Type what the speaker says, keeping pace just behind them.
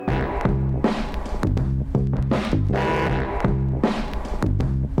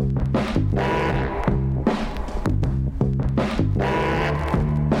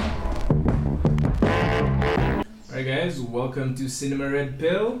welcome to Cinema Red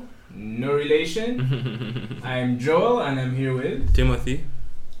Pill. No relation. I'm Joel and I'm here with Timothy.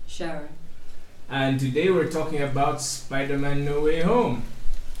 Sharon. And today we're talking about Spider-Man No Way Home.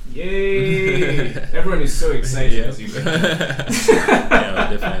 Yay! Everyone is so excited as you can. Yeah,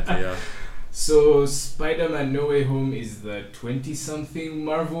 definitely, yeah. So Spider-Man No Way Home is the 20-something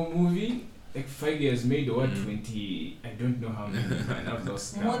Marvel movie. Like 5 years made or what, 20, I don't know how many, man, I've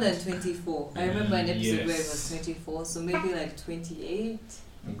lost count. More than 24. I remember an episode where it Yes. was 24, so maybe like 28.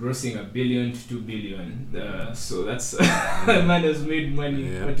 Grossing $1 billion to $2 billion. So that's, the man has made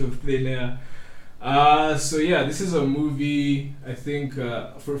money out of thin air. So yeah, this is a movie, I think,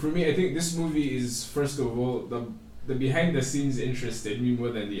 for me, I think this movie is, first of all, the behind the scenes interested me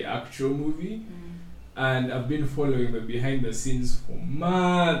more than the actual movie. And I've been following the behind the scenes for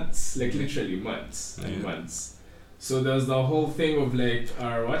months, like literally months and months. So there's the whole thing of like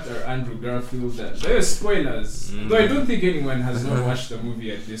our Andrew Garfield. There are spoilers, though I don't think anyone has not watched the movie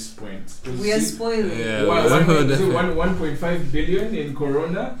at this point. We are spoiling. Yeah, 1.5 billion in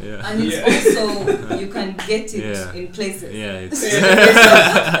Corona. Yeah. And it's also, you can get it Yeah. in places. Yeah, it's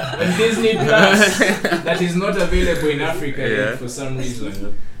And Disney Plus that is not available in Africa yet for some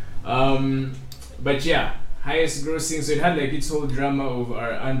reason. But yeah, highest grossing. So it had like its whole drama of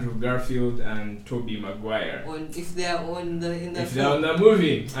our Andrew Garfield and Tobey Maguire. If they are in the If they're on the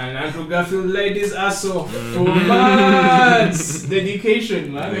movie, and Andrew Garfield laid his ass off for months.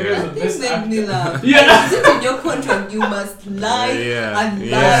 Dedication, man. The guy's the That best thing made me actor. laugh. Yeah. Is it in your contract? You must lie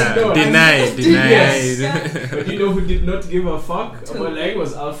and lie. No, Denied. Yes. But you know who did not give a fuck about like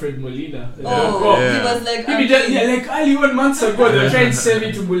was Alfred Molina. He Yeah. was like, He just, like early 1 month ago, they were trying to sell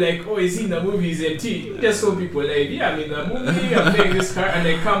me to be like, oh, is he in the movie? Is MT? He just told people like, yeah, I'm in the movie, I'm playing this car, and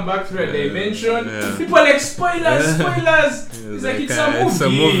they come back to a dimension. Yeah. People are like, spoilers. He's like, it's a movie. It's a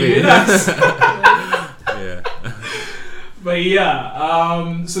movie. Relax. Yeah. But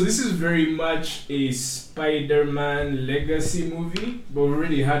yeah, so this is very much a Spider-Man legacy movie. But we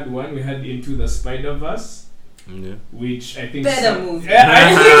already had one. We had Into the Spider-Verse. Yeah. Which I think better movie. Yeah,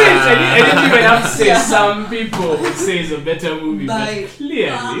 I knew it. I didn't even have to say some people would say it's a better movie, but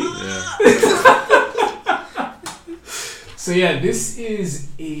clearly. So yeah, this is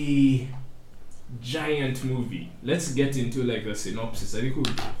a giant movie. Let's get into like the synopsis. I think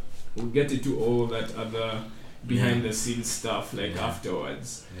we'll get into all that other behind the scenes stuff like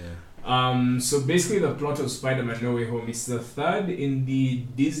afterwards. Yeah. So basically the plot of Spider-Man No Way Home is the third in the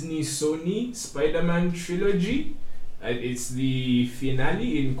Disney-Sony Spider-Man trilogy. It's the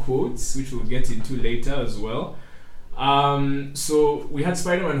finale in quotes, which we'll get into later as well. So we had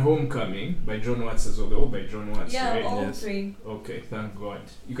Spider-Man Homecoming by John Watts as well. They're all by John Watts, Yeah, right? all Yes. three. Okay, thank God.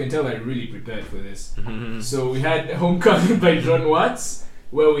 You can tell I really prepared for this. So we had Homecoming by John Watts,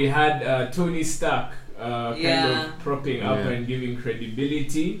 where we had Tony Stark kind of propping up and giving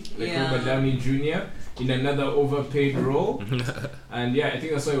credibility, like Robert Downey Jr. in another overpaid role. And I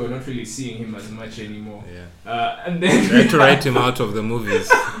think that's why we're not really seeing him as much anymore. And then Try to write him out of the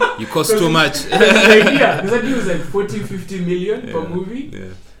movies. You cost too much. because that deal was like 40-50 million per movie.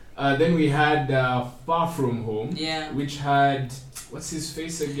 Yeah. Then we had Far From Home, Yeah. which had, what's his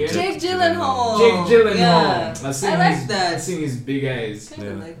face again? Jake Gyllenhaal. Yeah. I like that. I seeing his big eyes. Kind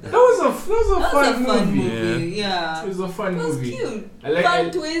of like that. That was a fun movie. Yeah. It was a fun It was movie. cute. I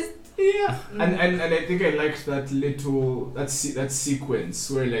Fun twist. Yeah, and I think I liked that little that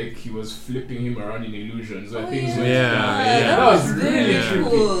sequence where like he was flipping him around in illusions where things went down. That was very really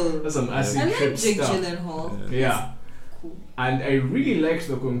cool. trippy. That's some acid I like trip Jake stuff. Gyllenhaal. Yeah. Cool. And I really liked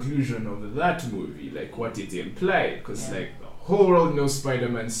the conclusion of that movie, like what it implied, because like the whole world knows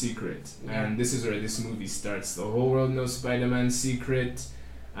Spider-Man's secret, and this is where this movie starts. The whole world knows Spider-Man's secret,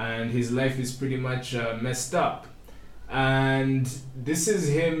 and his life is pretty much messed up. And this is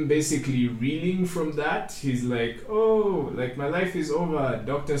him basically reeling from that. He's like, oh, like my life is over.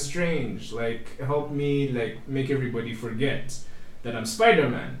 Doctor Strange, like help me, like make everybody forget that I'm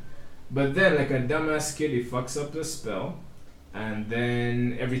Spider-Man. But then, like a dumbass kid, he fucks up the spell, and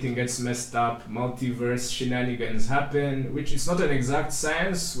then everything gets messed up. Multiverse shenanigans happen, which is not an exact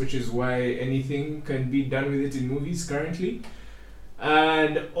science, which is why anything can be done with it in movies currently.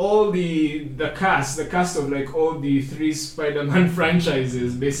 And all the cast of like all the 3 Spider-Man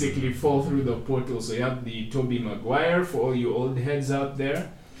franchises basically fall through the portal. So you have the Tobey Maguire for all you old heads out there.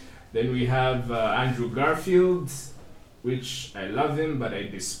 Then we have Andrew Garfield, which I love him, but I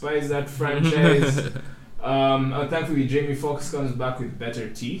despise that franchise. Thankfully, Jamie Foxx comes back with better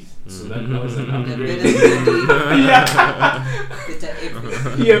teeth, so that was an upgrade. Better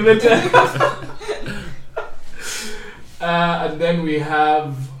everything. Yeah, better. And then we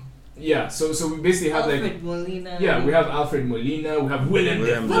have yeah, so we basically have Alfred Molina. Yeah, we have Alfred Molina, we have Willem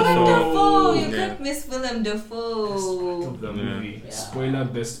Willem Dafoe. Dafoe. You can't miss Willem Dafoe. Best part of the movie. Yeah. Spoiler,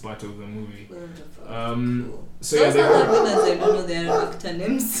 best part of the movie. Willem Dafoe. Cool. So those yeah, other villains, I don't know their actor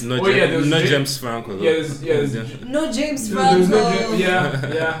names. No, James Franco. No James No, Franco.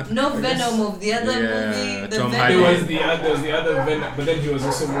 yeah. No Venom of the other movie. The Tom Venom. There was the other Venom, but then he was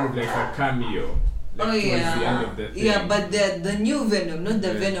also more of like a cameo. Towards the end of the thing. Yeah, but the new Venom, not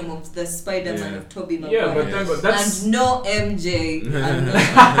the Venom of the Spider-Man of Tobey Maguire. Yeah, but that's... And no MJ. And no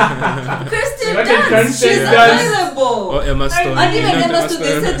Kristen Dunst, she's available. Oh, Emma Stone. And even Emma Stone,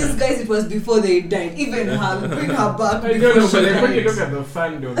 they said these guys, it was before they died. Even her, bring her back. I don't know, but like when you look at the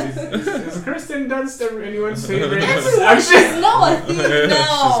fandom, is Kristen Dunst anyone's favorite? Everyone, she's now a thing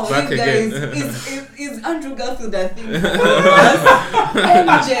now. She's back You guys, again. is Andrew Garfield a thing?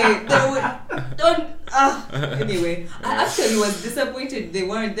 MJ, they would... Anyway, I actually was disappointed they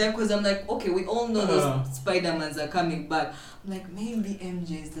weren't there because I'm like, okay, we all know those Spider-Mans are coming back. I'm like, maybe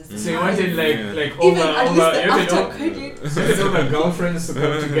MJ is the same. So you wanted like all even at least the after credit. So all the girlfriends to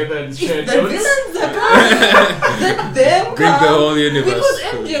come together and share The notes. villains are coming. Let them Bring come. the whole universe. Because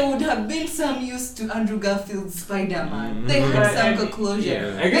MJ would have been some use to Andrew Garfield's Spider-Man. They had some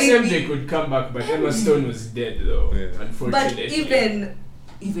conclusion. Yeah. I guess MJ could come back, but Emma Stone was dead though. Yeah. Unfortunately. But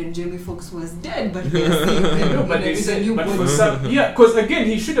even Jamie Foxx was dead, but we are seeing him but they said, new but body. for some, because again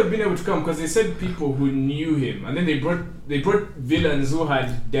he should have been able to come because they said people who knew him, and then they brought villains who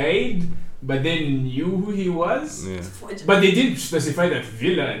had died, but then knew who he was. Yeah. But they didn't specify that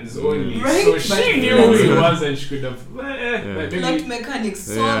villains only, right? so she knew who he was and she could have. Plot mechanics,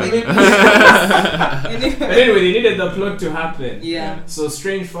 so many. But anyway, they needed the plot to happen. Yeah. So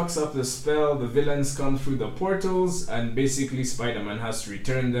Strange fucks up the spell. The villains come through the portals, and basically Spider-Man has to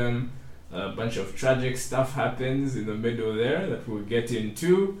return them. A bunch of tragic stuff happens in the middle there that we'll get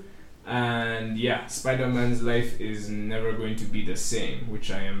into. And yeah, Spider-Man's life is never going to be the same,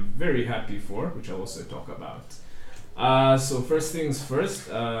 which I am very happy for, which I'll also talk about. So first things first,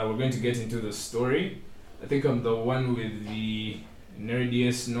 we're going to get into the story. I think I'm the one with the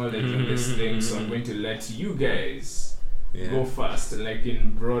nerdiest knowledge on this thing, so I'm going to let you guys go first. Like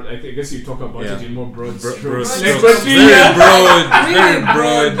in broad, I guess you talk about it in more broad strokes. Very broad. Really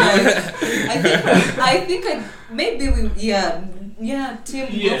broad. I think maybe we Tim,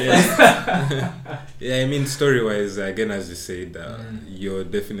 go first. I mean, story-wise, again, as you said, you're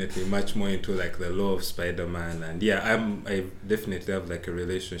definitely much more into like the lore of Spider-Man, and I definitely have like a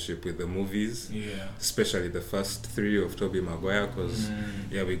relationship with the movies, especially the first 3 of Tobey Maguire, because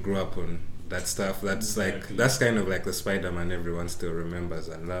we grew up on that stuff. That's that's kind of like the Spider-Man everyone still remembers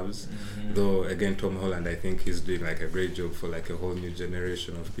and loves. Though again, Tom Holland, I think he's doing like a great job for like a whole new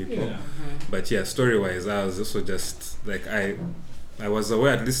generation of people. But story-wise, I was also just like I was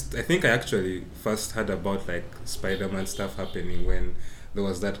aware, at least I think I actually first heard about like Spider-Man stuff happening when there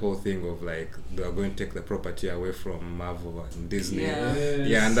was that whole thing of like they are going to take the property away from Marvel and Disney.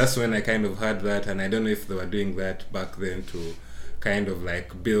 And that's when I kind of heard that, and I don't know if they were doing that back then to kind of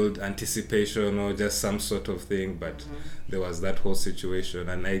like build anticipation or just some sort of thing, but there was that whole situation,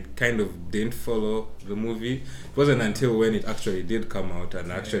 and I kind of didn't follow the movie. It wasn't until when it actually did come out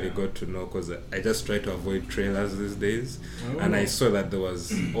and I actually got to know, because I just try to avoid trailers these days, and I saw that there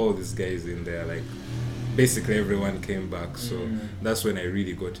was all these guys in there, like basically everyone came back, so that's when I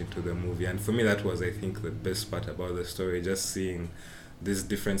really got into the movie. And for me that was, I think, the best part about the story, just seeing these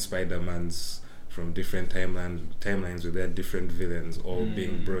different Spider-Mans from different timelines with their different villains all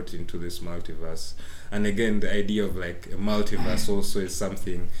being brought into this multiverse. And again, the idea of like a multiverse also is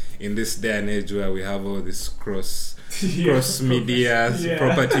something in this day and age where we have all this cross media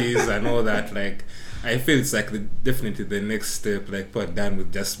properties and all that. Like I feel it's like definitely the next step. Like we're done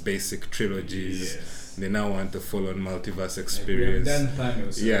with just basic trilogies. They now want the full-on multiverse experience. Like we have done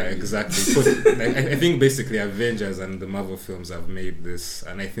Thanos. Exactly. I think basically Avengers and the Marvel films have made this,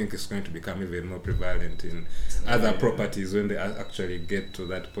 and I think it's going to become even more prevalent in other properties when they actually get to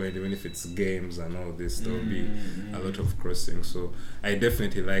that point. Even if it's games and all this, there will be a lot of crossing. So I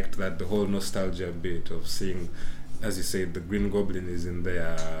definitely liked that, the whole nostalgia bit of seeing, as you said, the Green Goblin is in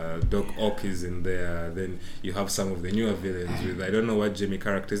there, Doc Ock is in there, then you have some of the newer villains with, I don't know what Jamie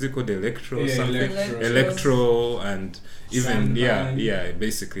character, is it called Electro or something? Electro, and even,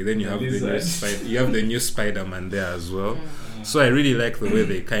 basically, then you have the new Spider-Man there as well. So I really like the way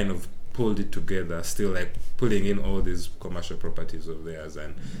they kind of pulled it together, still like pulling in all these commercial properties of theirs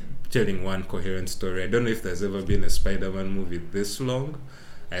and telling one coherent story. I don't know if there's ever been a Spider-Man movie this long.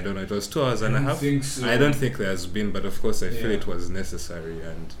 I don't know, it was 2 hours and a half. I don't think so. I don't think there has been, but of course I feel it was necessary,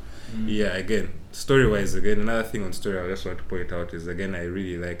 and yeah, again, story-wise, again, another thing on story I just want to point out is, again, I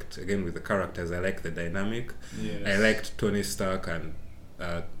really liked, again, with the characters, I liked the dynamic. Yes. I liked Tony Stark and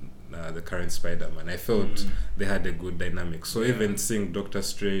the current Spider-Man. I felt they had a good dynamic. So even seeing Doctor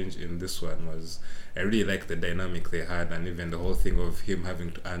Strange in this one I really liked the dynamic they had, and even the whole thing of him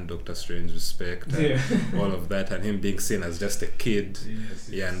having to earn Doctor Strange's respect and all of that, and him being seen as just a kid.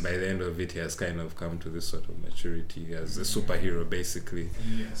 Yeah, and by the end of it, he has kind of come to this sort of maturity as a superhero, basically.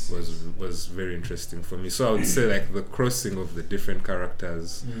 Was very interesting for me. So I would say, like, the crossing of the different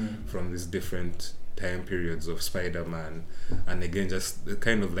characters from these different time periods of Spider-Man, and again, just the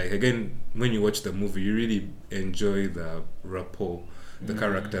kind of like, again, when you watch the movie, you really enjoy the rapport the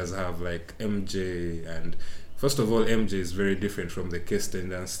characters have, like MJ. And first of all, MJ is very different from the Kirsten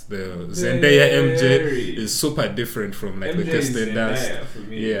Dunst. The Zendaya MJ is super different from, like, the Kirsten Dunst.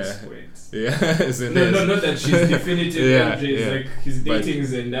 Zendaya. No, not that she's definitive MJ. It's like he's dating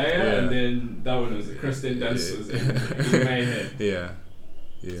Zendaya, and then that one was Kirsten Dunst was in my head.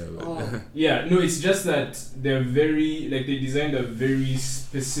 No, it's just that they're very, like, they designed a very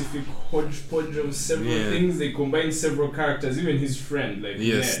specific hodgepodge of several things. They combine several characters, even his friend, like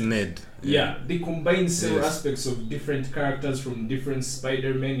Ned. They combine several aspects of different characters from different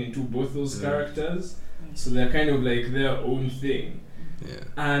Spider-Men into both those characters. So they're kind of like their own thing.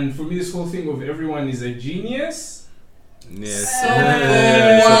 And for me, this whole thing of everyone is a genius. But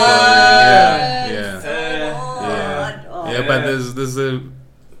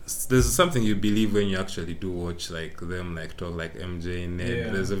there's something you believe when you actually do watch, like, them, like, talk, like MJ and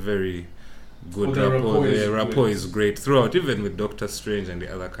Ned. There's a very good rapport. The rapport is great throughout, even with Doctor Strange and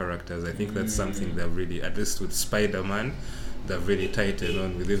the other characters. I think that's something they've really, at least with Spider-Man, they've really tightened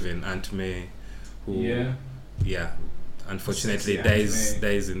on, with even Aunt May, who unfortunately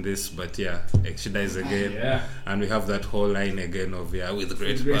dies in this, but she dies again, and we have that whole line again of with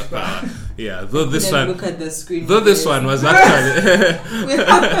great power. Though this one, look at the screen. Though this one was actually,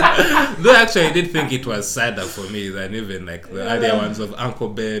 though actually I did think it was sadder for me than even, like, the earlier ones of Uncle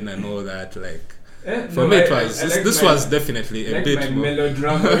Ben and all that. Like, for me, it was this was definitely a bit more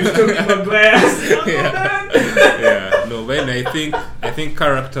melodrama. We're talking about when I think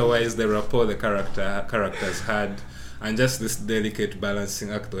character-wise, the rapport the characters had. And just this delicate balancing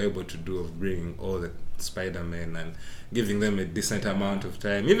act they were able to do of bringing all the Spider-Men and giving them a decent amount of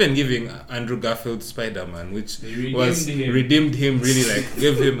time. Even giving Andrew Garfield Spider-Man, which redeemed him really, like,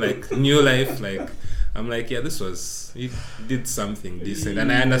 gave him, like, new life. Like, I'm like, he did something decent.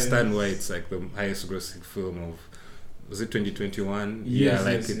 And I understand why it's, like, the highest grossing film of, was it 2021?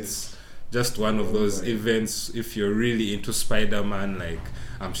 It's just one of those events. If you're really into Spider-Man, like,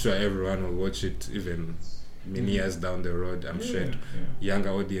 I'm sure everyone will watch it, even many years down the road. I'm sure younger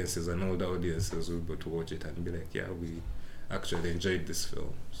audiences and older audiences will be able to watch it and be like, we actually enjoyed this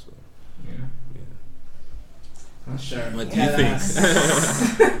film. So Sure. What do you think?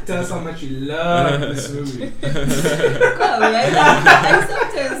 Tell us how much you love this movie. I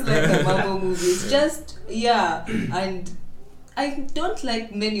sometimes like the Marvel movies. Just and I don't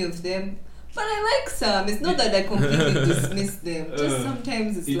like many of them, but I like some. It's not that I completely dismiss them. Just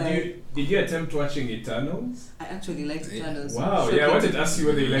sometimes it's Did you attempt watching Eternals? I actually liked Eternals. Wow, I wanted to ask you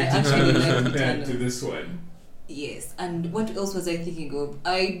whether you liked Eternals compared to this one. Yes, and what else was I thinking of?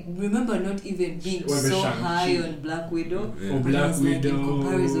 I remember not even being so high on Black Widow. But I was like, in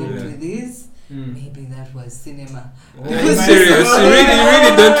comparison to this, maybe that was cinema. Serious? You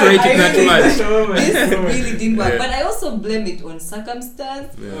really don't rate it that much. This really didn't work. But I also blame it on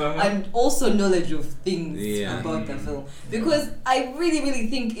circumstance and also knowledge of things about the film. Because I really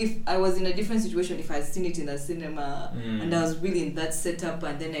think if I was in a different situation, if I had seen it in a cinema and I was really in that setup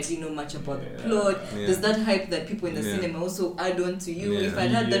and then I didn't know much about the plot, there's that hype that people in the cinema also add on to you. If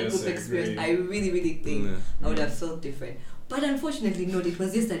I'd had that group experience, I really think I would have felt different. But unfortunately, no, it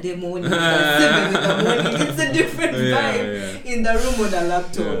was yesterday morning. It was 7 in the morning. It's a different vibe in the room on a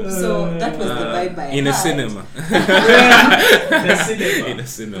laptop. So that was the vibe I had. In a cinema. In a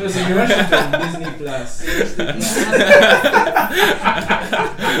cinema. So you watched it on Disney Plus.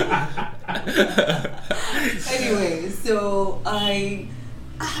 Anyway, so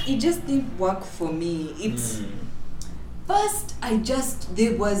it just didn't work for me. It's first,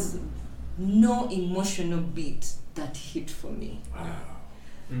 there was no emotional beat that hit for me.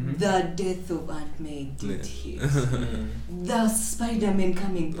 The death of Aunt May did hit. The Spider-Man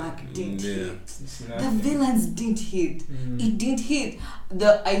coming back did hit. The villains didn't hit. It didn't hit.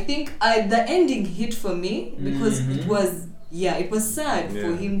 I think the ending hit for me because it was sad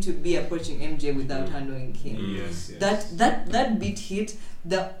for him to be approaching MJ without her knowing him. That beat hit,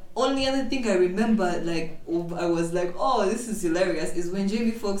 The only other thing I remember, like, I was like, oh, this is hilarious, is when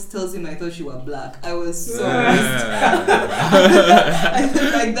Jamie Foxx tells him I thought you were black. I was so pissed. I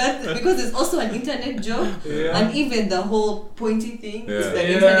felt like that because it's also an internet joke, and even the whole pointy thing is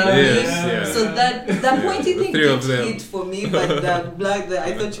the internet meme. So that the pointy thing did hit for me, but the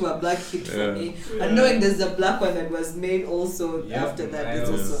I thought you were black hit for me. And knowing there's a black one that was made also after that, it's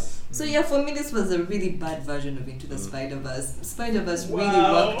also. So yeah, for me this was a really bad version of Into the Spider-Verse. Spider-Verse really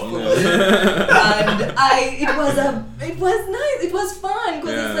worked for me, and it was nice, it was fun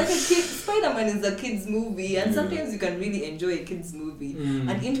because it's like a kid. Spider-Man is a kids movie, and sometimes you can really enjoy a kids movie.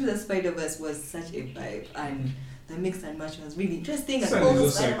 And Into the Spider-Verse was such a vibe, and the mix and match was really interesting. And all the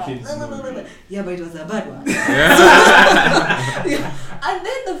Spider-Man, yeah, but it was a bad one. And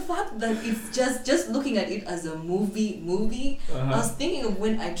then the fact that it's just looking at it as a movie. I was thinking of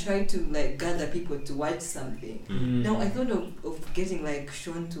when I tried to like gather people to watch something. Now I thought of getting like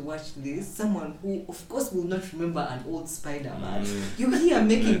Sean to watch this, someone who of course will not remember an old Spider-Man. You hear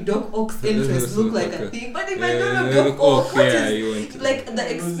making Doc Ock's entrance look like a thing, but if I don't know Doc Ock, what is like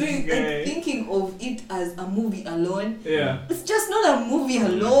the experience, like thinking of it as a movie alone. It's just not a movie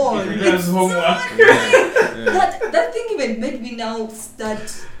alone. It's homework. That thing even made me now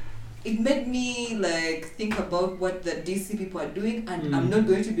start. It made me like think about what the DC people are doing, and I'm not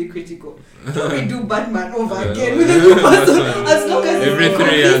going to be critical. Can we do Batman over again with a new person? As long as it's a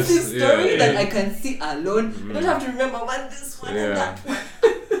cohesive story that I can see alone, I don't have to remember what this one and that one.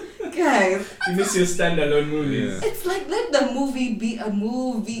 Guys, you miss your standalone movies. It's like let the movie be a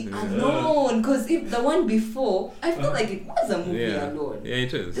movie alone. Because if the one before, I felt like it was a movie alone. Yeah,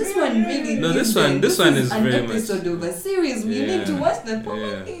 it is. This one really. No, this one is an very much episode of a series. We need to watch the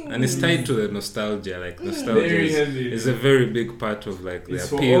proper thing. And it's tied to the nostalgia. Like nostalgia is a very big part of like the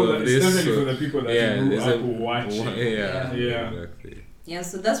appeal of this. Especially for the people that grew up watching. Exactly. Yeah,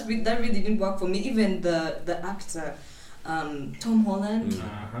 so that really didn't work for me. Even the actor. Tom Holland.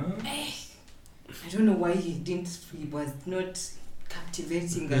 I don't know why he was not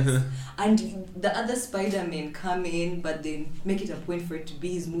captivating us. And the other Spider-Men come in, but they make it a point for it to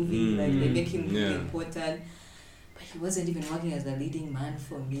be his movie. Like they make him really important. But he wasn't even working as a leading man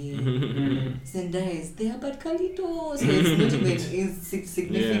for me. Zendaya is there, but Carlito, so it's not even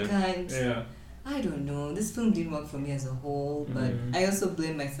significant. I don't know. This film didn't work for me as a whole, but I also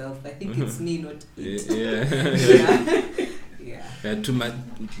blame myself. I think it's me, not it.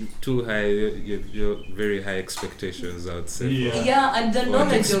 Too high. Your very high expectations, I would say. And the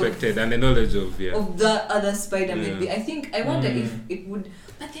knowledge of the other Spider-Man. I think I wonder if it would.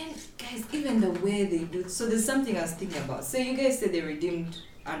 But then, guys, even the way they do. So there's something I was thinking about. So you guys said they redeemed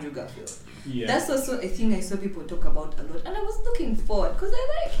Andrew Garfield. That's also a thing I saw people talk about a lot, and I was looking forward because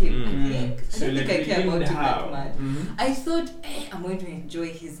I like him. I don't think I care about him that much. I thought, I'm going to enjoy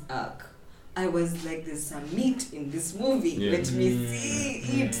his arc. I was like, there's some meat in this movie. Let me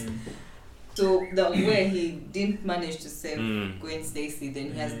see it. So the way he didn't manage to save Gwen Stacy,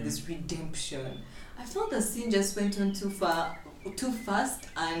 then he has this redemption. I felt the scene just went on too fast,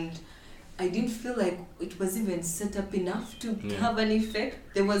 and I didn't feel like it was even set up enough to have an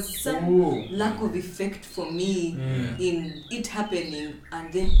effect. There was some lack of effect for me in it happening,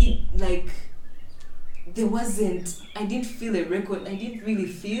 and then it like there wasn't. I didn't feel a record. I didn't really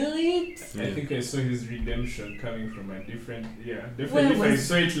feel it. I think I saw his redemption coming from a different. Definitely. If I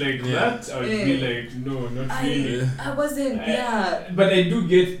saw it like that, I would be like, no, not really. I wasn't. But I do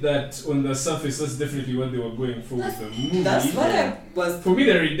get that on the surface. That's definitely what they were going for with the movie. That's what I was. For me,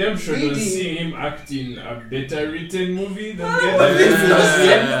 the redemption was seeing him acting a better written movie than the other.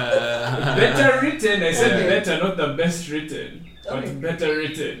 Better written. I said better, not the best written, but better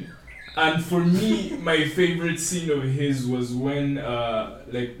written. And for me, my favorite scene of his was when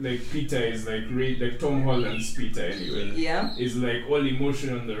like Peter is like Tom Holland's Peter anyway. Is like all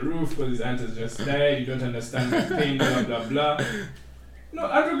emotion on the roof because his aunt has just died. You don't understand the pain, blah blah blah. No,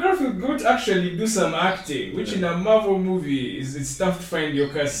 Andrew Garfield got actually do some acting, which in a Marvel movie it's tough to find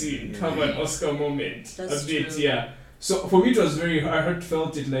your scene to have an Oscar moment. That's a bit, true. So for me it was very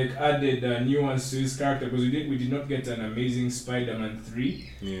heartfelt. It like added nuance to his character because we did not get an Amazing Spider-Man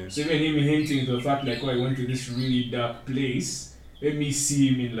 3. So even him hinting to the fact like, I went to this really dark place, let me see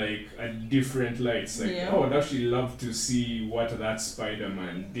him in like a different light. It's like, I'd actually love to see what that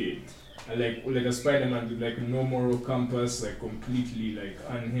Spider-Man did. Like a Spider-Man with like no moral compass, like completely like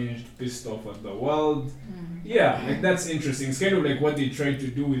unhinged, pissed off at the world. Like that's interesting. It's kind of like what they tried to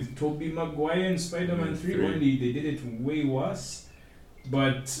do with Tobey Maguire in Spider-Man 3, only they did it way worse.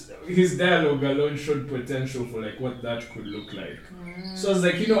 but his dialogue alone showed potential for like what that could look like. So I was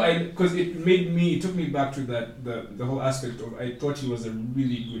like, because it took me back to that the whole aspect of I thought he was a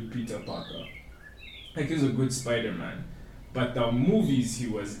really good Peter Parker, like he was a good Spider-Man, but the movies he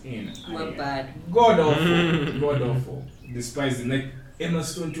was in were bad, god awful, despised it. Like Emma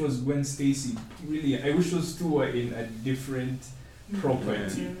Stone was Gwen Stacy. Really, I wish those two were in a different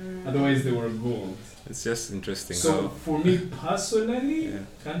property. Otherwise, they were gold. It's just interesting. So for me personally,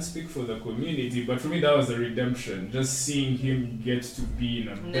 can't speak for the community, but for me that was a redemption. Just seeing him get to be in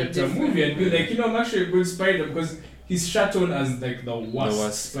a better movie and be like, I'm actually a good Spider, because he's shot on as like the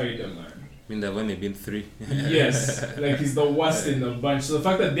worst Spider-Man. I mean, there have only been 3. Yes, like he's the worst in the bunch. So the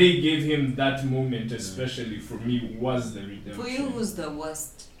fact that they gave him that moment, especially for me, was the redemption. For you, who's the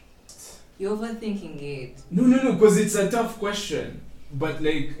worst? You're overthinking it. No, because it's a tough question. But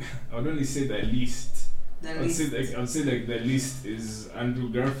like, I would only say the least. I would say like the least is Andrew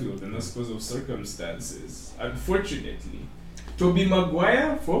Garfield, and that's because of circumstances. Unfortunately, Tobey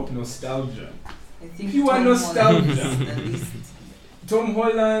Maguire for nostalgia. I think pure nostalgia. The least. Tom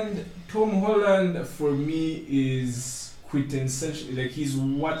Holland for me is quintessentially like he's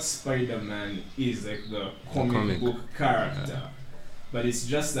what Spider-Man is, like the comic book character. But it's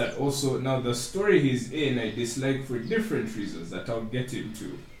just that also now the story he's in I dislike for different reasons that I'll get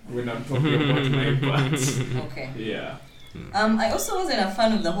into when I'm talking about my parts. Okay. Yeah. I also wasn't a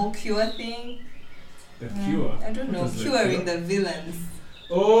fan of the whole Cure thing. The Cure? I don't know, curing the villains.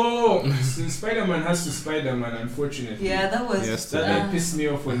 Oh, so Spider-Man has to Spider-Man, unfortunately. Yeah, that was... That pissed me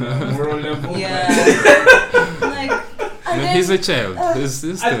off on a moral level. Yeah. Like... he's a child. He's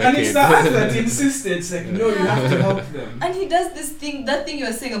and it's the act that insisted. It's like, no, you have to help them. And he does this thing, that thing you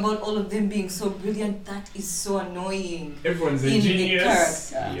were saying about all of them being so brilliant, that is so annoying. Everyone's a genius.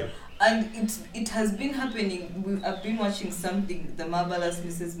 The character. Yep. And it has been happening. I've been watching something, The Marvelous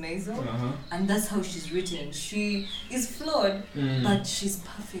Mrs. Maisel, and that's how she's written. She is flawed, but she's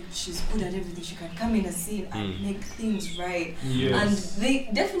perfect. She's good at everything. She can come in a scene and make things right. Yes. And they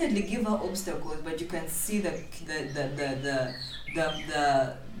definitely give her obstacles, but you can see the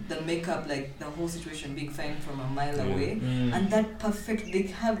makeup, like the whole situation being fine from a mile away, and that perfect. They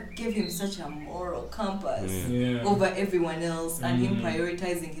gave him such a moral compass over everyone else, and him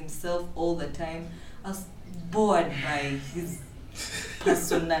prioritizing himself all the time. I was bored by his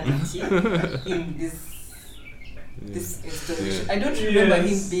personality in this installation. I don't remember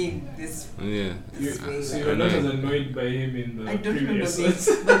him being this. Way. So you're not as annoyed by him in the I don't remember previous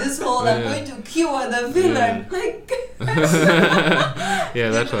this, but this whole I'm going to cure the villain, like.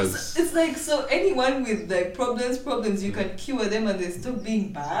 That was. It's like, so anyone with like problems, you can cure them and they stop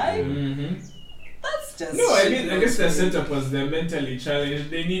being bad. That's just. No, I guess they're set up as they're mentally challenged.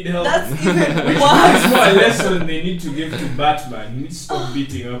 They need help. That's even worse. It's more a lesson they need to give to Batman. He needs to stop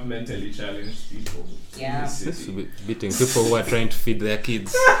beating up mentally challenged people. Yeah. Beating people who are trying to feed their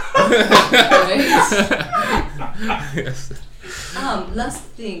kids. Yes. Last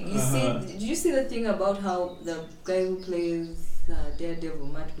thing, did you see the thing about how the guy who plays Daredevil,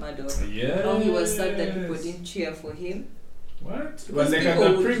 Matt Murdock, how he was sad that people didn't cheer for him? What? Was like at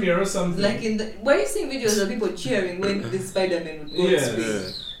the premiere or something? Like were you seeing videos of people cheering when the Spider-Man would go on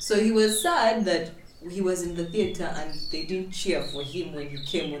screen? So he was sad that he was in the theater and they didn't cheer for him when he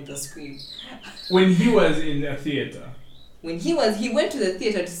came on the screen. When he was in a theater? When he went to the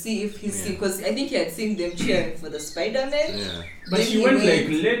theater to see if he's seen, because I think he had seen them cheering for the Spider-Man. Yeah. But he went like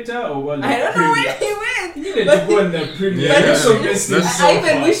later or what? I don't know when he went. He needed to go on the premiere. I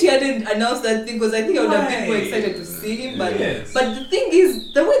even wish he hadn't announced that thing, because I think I would have been more excited to see him. But but the thing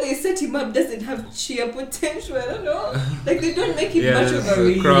is, the way they set him up doesn't have cheer potential. I don't know. Like they don't make it much of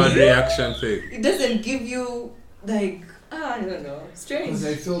a crowd reaction thing. It doesn't give you like. I don't know. Strange. Because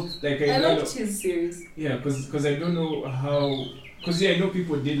I felt like I liked his series. Yeah, because I don't know how. Because I know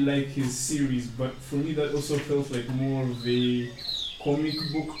people did like his series, but for me that also felt like more of a comic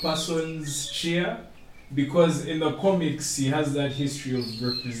book person's cheer. Because in the comics he has that history of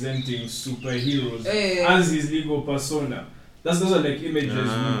representing superheroes as his legal persona. Those are like images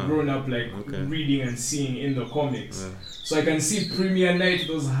we've grown up like reading and seeing in the comics. So I can see premiere night,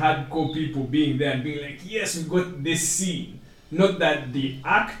 those hardcore people being there and being like, yes, we got this scene. Not that the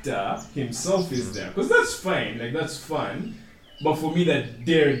actor himself is there, because that's fine, like that's fun. But for me, that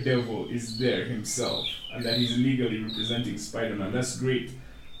Daredevil is there himself and that he's legally representing Spider-Man, that's great.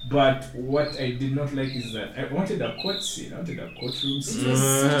 But what I did not like is that I wanted a court scene. I wanted a courtroom scene. It was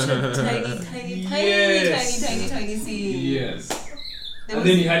such a tiny scene. Yes. And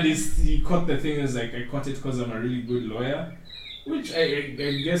then he caught the thing as like, I caught it because I'm a really good lawyer. Which I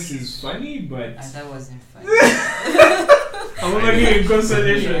guess is funny, but... And that wasn't funny. I'm not giving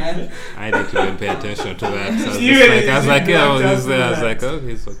consolation. Yeah. I didn't even pay attention to that. So I was like, yeah, I was just there. I was like,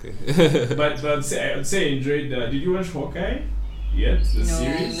 okay, it's okay. but I'd say enjoyed. Did you watch Hawkeye yet? The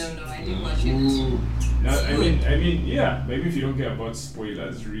series? No, I didn't watch it. No, I mean, yeah. Maybe if you don't care about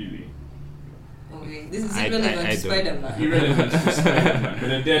spoilers, really. Okay, this is irrelevant to Spider-Man. Irrelevant to Spider-Man, but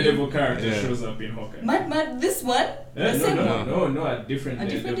a Daredevil character shows up in Hawkeye. Mad, this one? No, a different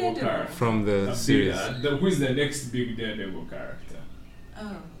Daredevil character from the series. Who's the next big Daredevil character?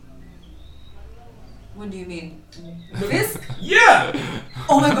 Oh. What do you mean? Fisk? Yeah!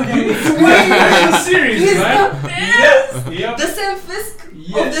 Oh my god, I need to watch the series, He's right? the best! Yes! Yep. The same Fisk of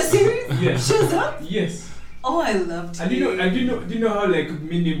Yes. the series? Yes. Shows up? Yes. Oh, I loved him. And do you know how like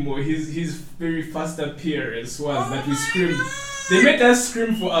minimal his very first appearance was that we screamed. They made us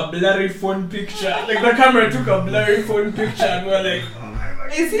scream for a blurry phone picture. Like the camera took a blurry phone picture and we're like, oh my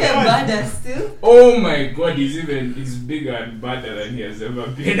god. Is he a badass still? Oh my god, he's bigger and badder than he has ever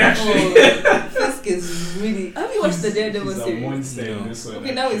been actually. Oh, Fisk is really. Have you watched the Daredevil he's series? A monster in this one,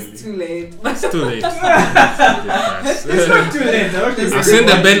 okay, now it's too late. It's too late. It's not too late. I've seen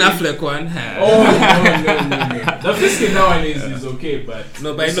the Ben Affleck one. No. The Fisk in that one is okay, but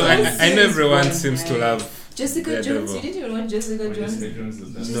no, but I know everyone seems to love Jessica Jones. You didn't even watch Jessica Jones.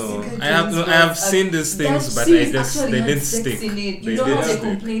 No, I have seen these things, but they didn't stick. You know how they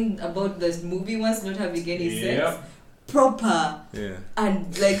complained about this movie once not having any sex? Proper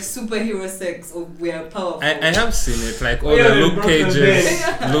and like superhero sex of we are powerful. I have seen it, like all the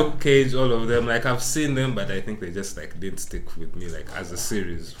Luke Cage, all of them. Like I've seen them, but I think they just like didn't stick with me like as a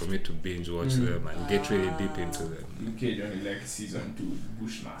series for me to binge watch them and get really deep into them. Luke Cage only like season 2,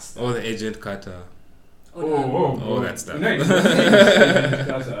 Bushmaster. Or the Agent Carter. All that stuff. Agent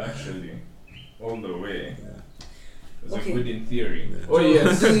Carter actually, all the way. It was good in theory. Yeah. Oh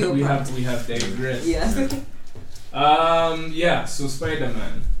yes, we have digressed. So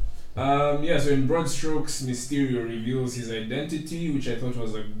Spider-Man. So in broad strokes, Mysterio reveals his identity, which I thought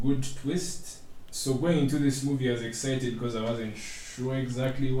was a good twist. So going into this movie, I was excited because I wasn't sure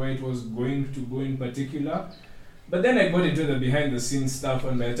exactly where it was going to go in particular. But then I got into the behind-the-scenes stuff,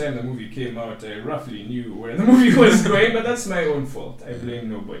 and by the time the movie came out, I roughly knew where the movie was going, but that's my own fault. I blame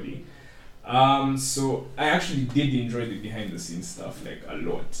nobody. So I actually did enjoy the behind-the-scenes stuff like a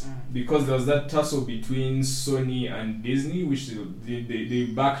lot because there was that tussle between Sony and Disney, which they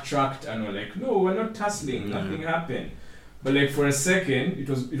backtracked and were like, no, we're not tussling, nothing happened. But like for a second, it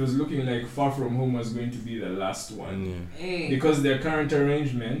was looking like Far From Home was going to be the last one because their current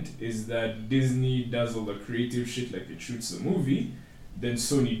arrangement is that Disney does all the creative shit, like it shoots the movie, then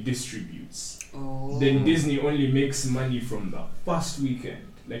Sony distributes. Then Disney only makes money from the first weekend.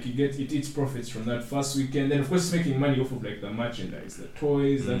 Like it eats profits from that first weekend. Then of course it's making money off of like the merchandise, the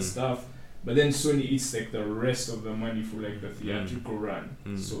toys, that stuff. But then Sony eats like the rest of the money for like the theatrical run.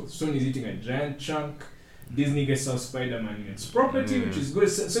 So Sony's eating a giant chunk. Disney gets out Spider-Man in its property, which is good.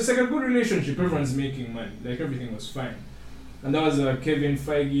 So it's like a good relationship. Everyone's making money. Like everything was fine. And that was Kevin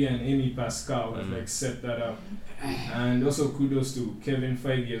Feige and Amy Pascal that like set that up. And also kudos to Kevin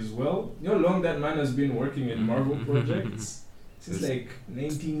Feige as well. You know how long that man has been working in Marvel projects? Since like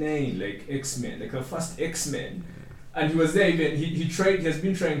 99, like X-Men, like the first X-Men. And he was there even, he has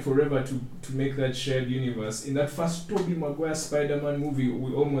been trying forever to make that shared universe. In that first Tobey Maguire Spider-Man movie,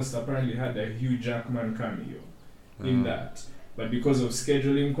 we almost apparently had a Hugh Jackman cameo in that. But because of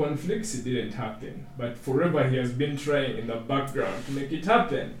scheduling conflicts, it didn't happen. But forever he has been trying in the background to make it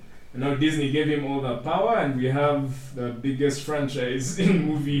happen. And now Disney gave him all the power and we have the biggest franchise in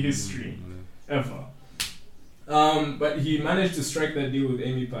movie history ever. But he managed to strike that deal with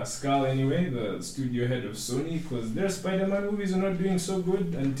Amy Pascal anyway, the studio head of Sony, because their Spider-Man movies are not doing so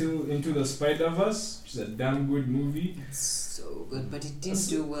good until Into the Spider-Verse, which is a damn good movie. It's so good, but it didn't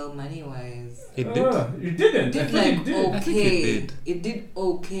do well money-wise. It did? It didn't. It did okay. It did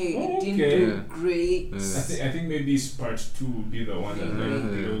okay. It didn't do great. I think maybe part 2 will be the one that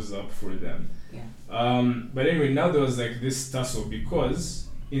like blows up for them. But anyway, now there was like this tussle because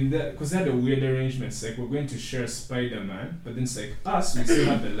they had a weird arrangement. It's like we're going to share Spider-Man, but then it's like we still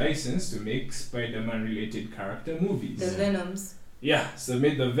have the license to make Spider-Man related character movies. The Venoms. Yeah, so they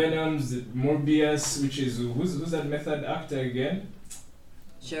made the Venoms, the Morbius, which is who's that method actor again?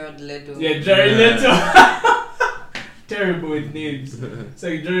 Jared Leto. Yeah, Jared Leto. Terrible with names. It's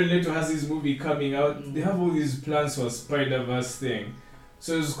like Jared Leto has his movie coming out. They have all these plans for a Spider-Verse thing.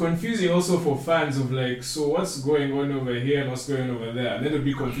 So it's confusing also for fans of like, so what's going on over here and what's going on over there? And then there'll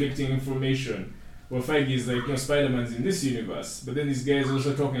be conflicting information. Well, Feige is like, no, Spider-Man's in this universe. But then this guy is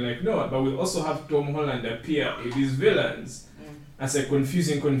also talking like, no, but we'll also have Tom Holland appear in these villains. And it's like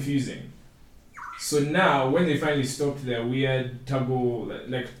confusing. So now, when they finally stopped their weird tug of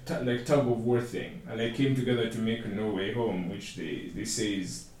war thing, and they came together to make No Way Home, which they say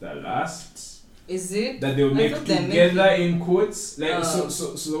is the last. Is it? That they'll make together in quotes. Like so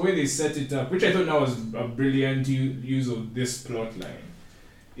the way they set it up, which I thought now was a brilliant use of this plot line,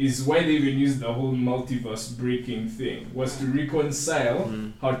 is why they even used the whole multiverse breaking thing, was to reconcile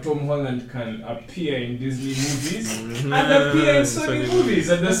how Tom Holland can appear in Disney movies and appear in Sony movies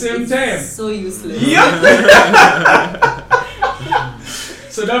at the same time. So useless. Yep.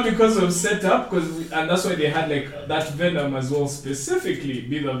 So now because of setup, and that's why they had like that Venom as well, specifically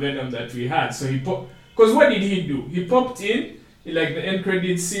be the Venom that we had. So he because what did he do? He popped in like the end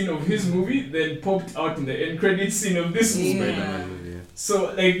credit scene of his movie, then popped out in the end credit scene of this movie. Yeah.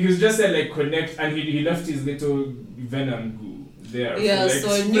 So like he was just there like connect, and he left his little Venom goo there for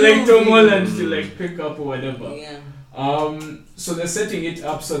like Tom Holland to like pick up or whatever. Yeah. So they're setting it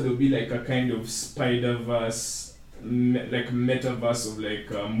up so there'll be like a kind of Spider-Verse, like metaverse of like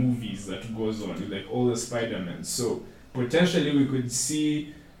movies that goes on with like all the Spider-Man. So potentially we could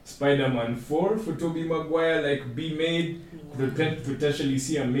see Spider-Man 4 for Tobey Maguire like be made. Potentially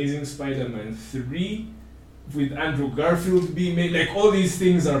see Amazing Spider-Man 3 with Andrew Garfield be made. Like all these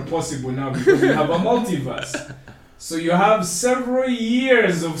things are possible now because we have a multiverse. So you have several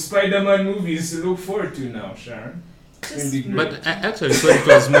years of Spider-Man movies to look forward to now, Sharon. But actually, so it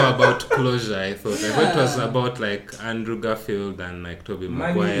was more about closure. I thought it was about like Andrew Garfield and like Tobey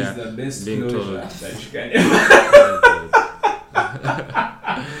Maguire. Money is the best closure that you can ever.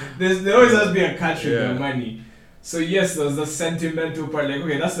 There always has to be a catch with the money. So yes, there's the sentimental part. Like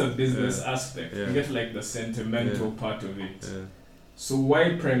okay, that's the business aspect. You get like the sentimental part of it. Yeah. So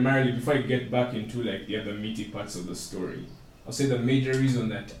why primarily, before I get back into like the other meaty parts of the story, I'll say the major reason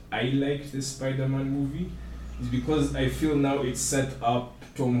that I liked this Spider-Man movie is because I feel now it's set up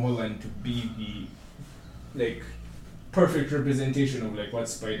Tom Holland to be the like perfect representation of like what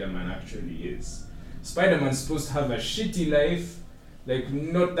Spider-Man actually is. Spider-Man's supposed to have a shitty life, like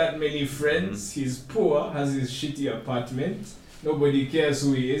not that many friends, he's poor, has his shitty apartment, nobody cares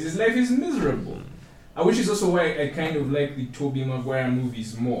who he is, his life is miserable. Which is also why I kind of like the Tobey Maguire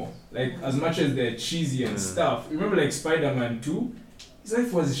movies more. Like as much as they're cheesy and stuff, remember like Spider-Man 2? His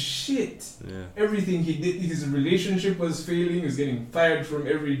life was shit. Yeah. Everything he did, his relationship was failing, he was getting fired from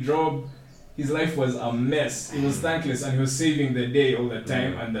every job. His life was a mess. He was thankless and he was saving the day all the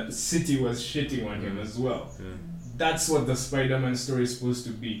time and the city was shitting on him as well. Yeah. That's what the Spider-Man story is supposed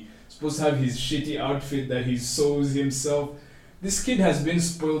to be. Supposed to have his shitty outfit that he sews himself. This kid has been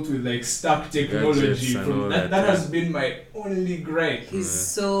spoiled with like stuck technology. That has been my only gripe. He's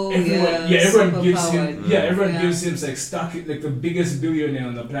so everyone gives him gives him like stuck like the biggest billionaire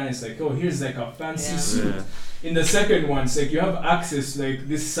on the planet. It's like, oh, here's like a fancy suit. Yeah. In the second one, it's like you have access to like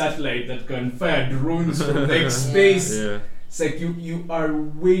this satellite that can fire drones from like space. Yeah. It's like you are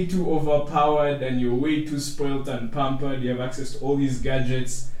way too overpowered and you're way too spoiled and pampered. You have access to all these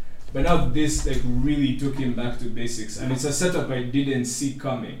gadgets. But now this like really took him back to basics, and it's a setup I didn't see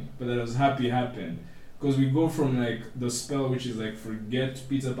coming, but that I was happy happened. Because we go from like the spell which is like forget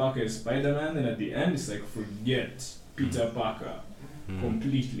Peter Parker is Spider-Man, and at the end it's like forget Peter Parker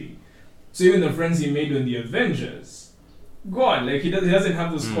completely. So even the friends he made on the Avengers, gone. Like he doesn't have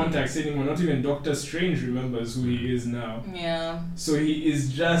those contacts anymore. Not even Doctor Strange remembers who he is now. Yeah. So he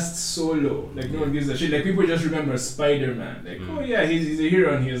is just solo. Like no one gives a shit. Like people just remember Spider-Man. Like oh yeah, he's a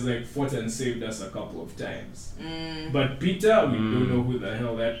hero and he has like fought and saved us a couple of times. But Peter, we don't know who the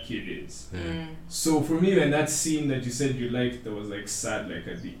hell that kid is. So for me, when that scene that you said you liked that was like sad, like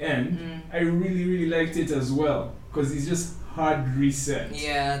at the end, I really really liked it as well because it's just hard reset.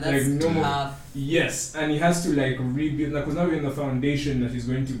 Yeah, that's like tough. Yes, and he has to like rebuild. Because now we're in the foundation that he's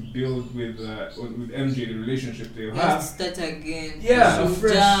going to build with MJ, the relationship they'll have. Start again. Yeah,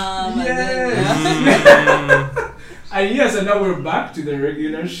 fresh. And yes, and now we're back to the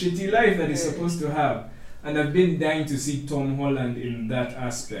regular shitty life that he's supposed to have. And I've been dying to see Tom Holland in that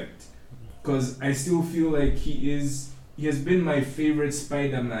aspect, because I still feel like he has been my favorite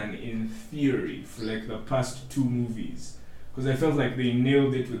Spider-Man in theory for like the past 2 movies. Because I felt like they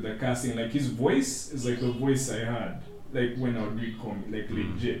nailed it with the casting. Like his voice is like the voice I had like when I would read comic, like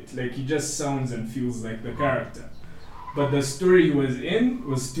legit. Like he just sounds and feels like the character. But the story he was in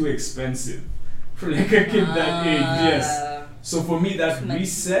was too expensive for like a kid that age. Yes. So for me, that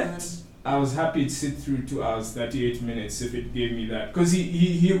reset, I was happy to sit through 2 hours 38 minutes if it gave me that. Because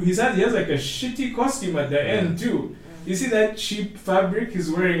he has like a shitty costume at the end too. You see that cheap fabric he's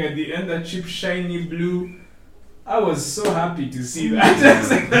wearing at the end, that cheap shiny blue. I was so happy to see that.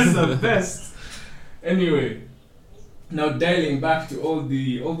 That's the best. Anyway, now dialing back to all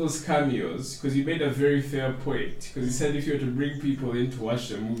those cameos, because you made a very fair point. Because you said if you were to bring people in to watch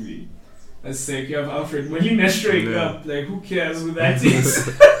the movie, let's say you have Alfred Molina showing up, like who cares who that is?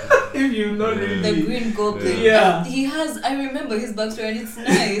 If you not really the Green Goblin. Yeah. He has. I remember his backstory, and it's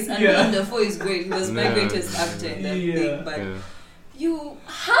nice. And Willem Dafoe is great. He was my greatest actor in that thing, but. You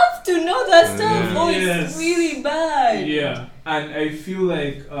have to know that stuff, or it's really bad. Yeah, and I feel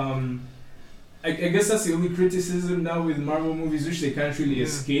like I guess that's the only criticism now with Marvel movies, which they can't really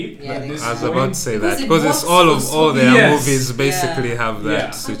escape. Yeah, I was about to say that because it's all their movies basically have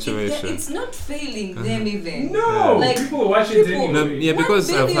that situation. It's not failing them even. No, like people watch it anyway. Because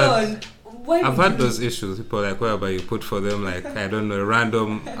I've had those issues. People like whereby you put for them like I don't know a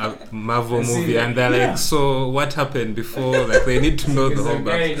random Marvel movie and they're like, so what happened before? Like they need to know the whole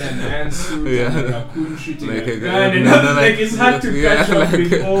back. Like it's hard to catch up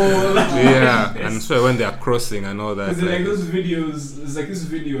with all. And so when they're crossing and all that. Because like those videos, there's like this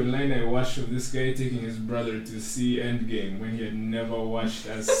video online I watched of this guy taking his brother to see Endgame when he had never watched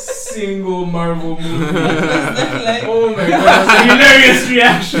a single Marvel movie. Oh my god, that's a hilarious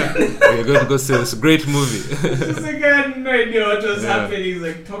reaction. You're going to go see this great movie. Just like I had no idea what was happening. He's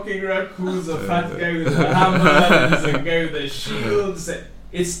like talking raccoons, a fat guy with a hammer, there's a guy with a shield.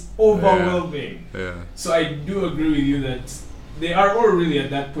 It's overwhelming. So I do agree with you that they are all really at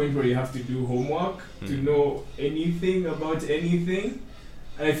that point where you have to do homework to know anything about anything.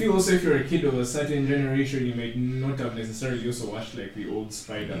 And I feel also if you're a kid of a certain generation, you might not have necessarily also watched like the old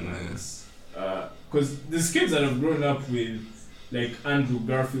Spider-Mans. Because there's kids that have grown up with like Andrew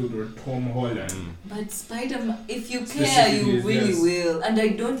Garfield or Tom Holland. But Spider-Man, if you care, you really will. And I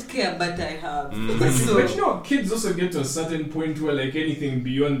don't care, but I have. So, but you know, kids also get to a certain point where like anything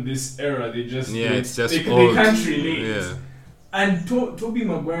beyond this era, they just it's just they can't relate. And Tobey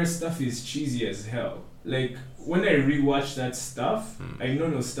Maguire's stuff is cheesy as hell. Like when I rewatch that stuff, I know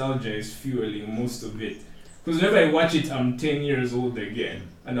nostalgia is fueling most of it. Because whenever I watch it, I'm 10 years old again,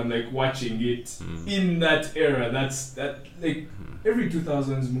 and I'm like watching it in that era. That's like every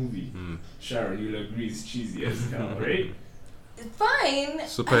 2000s movie. Sharon, you'll agree, is cheesy as hell, right? Fine.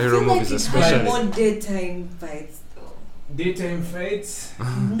 Superhero movies, especially. More daytime fights, though. Daytime fights.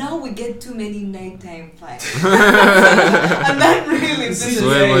 Now we get too many nighttime fights, and that really is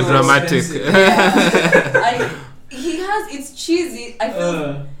way more dramatic. He has. It's cheesy. I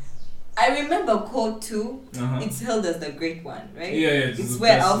feel. I remember Code 2. It's held as the great one, right? It's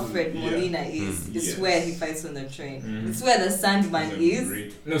where Alfred Molina is. It's where he fights on the train. It's where the Sandman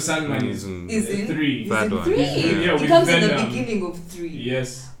is. No, Sandman is in 3. He's in 3. He comes in the beginning of 3.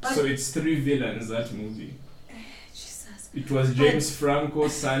 Yes. But so it's 3 villains, that movie. Jesus. It was James Franco,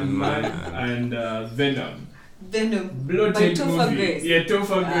 Sandman, and Venom. Bloated movie. Grace. Yeah,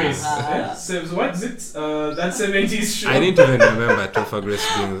 Topher Grace. So what's it? That 70s show. I didn't even remember Topher Grace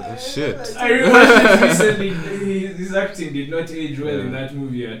being shit. I rewatched it recently. His acting did not age well in that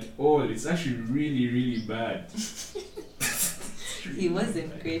movie at all. It's actually really, really bad. He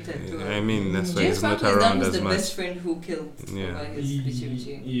wasn't great at all. I mean, that's why he's not around as much. James Franco was the best friend who killed over his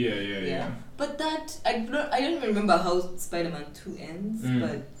Richie. Yeah. But that I don't even remember how Spider-Man 2 ends,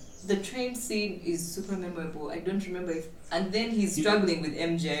 but the train scene is super memorable. I don't remember if... And then he's struggling with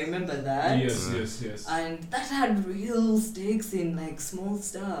MJ. I remember that. Yes. And that had real stakes in, like, small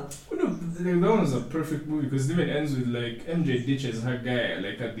stuff. Oh, no, that one was a perfect movie because it even ends with, like, MJ ditches her guy,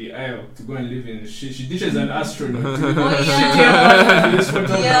 like, at the aisle to go and live in shit. She ditches an astronaut.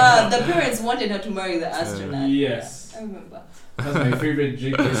 The parents wanted her to marry the astronaut. Yes. I remember. That's my favorite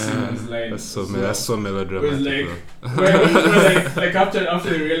J.K. Simmons line. That's so melodramatic. Like after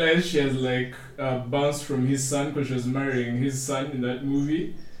they realized she has like bounced from his son because she was marrying his son in that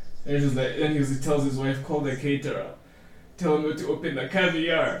movie, and she's like, then he tells his wife, call the caterer, tell him not to open the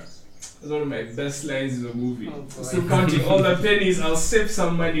caviar. That's one of my best lines in the movie. I'm still counting all the pennies. I'll save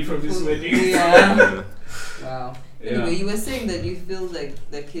some money from this wedding. Yeah. Wow. Anyway, you were saying that you feel like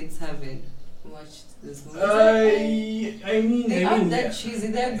the kids haven't watched this movie. I mean, they aren't that cheesy.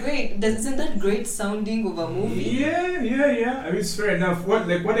 They're great. Isn't that great sounding of a movie? Yeah. I mean, it's fair enough. What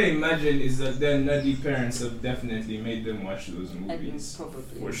I imagine is that their nerdy parents have definitely made them watch those movies.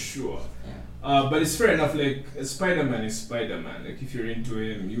 Probably. For sure. Yeah. But it's fair enough. Like Spider-Man is Spider-Man. Like if you're into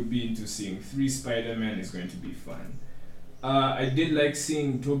him, you'll be into seeing 3 Spider-Man. Is going to be fun. I did like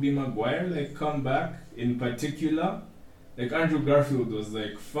seeing Tobey Maguire like come back in particular. Like Andrew Garfield was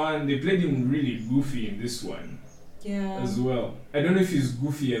like fun. They played him really goofy in this one. Yeah. As well. I don't know if he's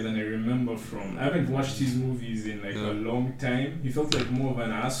goofier than I remember from. I haven't watched his movies in like a long time. He felt like more of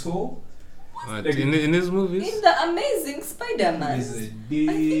an asshole. What, like, in his movies? In the Amazing Spider-Man. I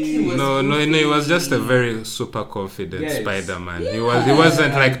think he was No, he was just a very super confident Spider-Man. Yeah. He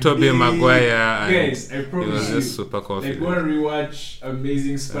wasn't like Tobey Maguire. And yes, I promise he was just super confident. Like, go and rewatch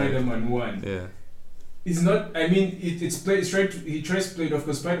Amazing Spider-Man 1. Yeah. It's not. I mean, he tries to play it off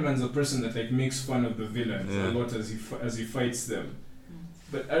because Spider-Man's a person that like makes fun of the villains a lot as he fights them.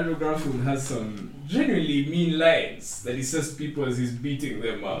 But Andrew Garfield has some genuinely mean lines that he says to people as he's beating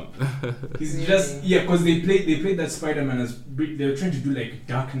them up. He's just because they played that Spider-Man as they were trying to do like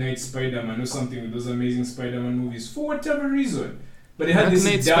Dark Knight Spider-Man or something with those Amazing Spider-Man movies for whatever reason. But they had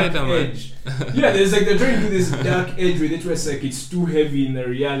this dark edge. There's like they're trying to do this dark edge with it where it's like it's too heavy in the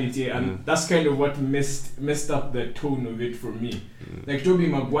reality, and that's kind of what messed up the tone of it for me. Like Tobey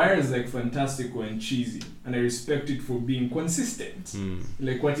Maguire is like fantastical and cheesy, and I respect it for being consistent.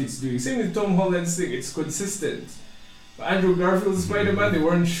 Like what it's doing. Same with Tom Holland's thing, it's consistent. But Andrew Garfield's Spider-Man, they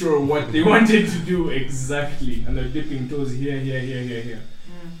weren't sure what they wanted to do exactly, and they're dipping toes here.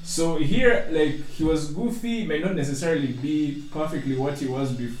 So here, like, he was goofy, may not necessarily be perfectly what he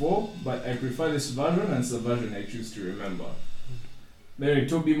was before, but I prefer this version, and it's the version I choose to remember. Then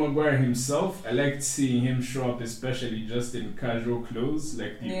Tobey Maguire himself, I liked seeing him show up, especially just in casual clothes,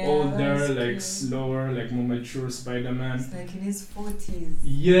 like the older, like slower, like more mature Spider-Man. It's like in his 40s.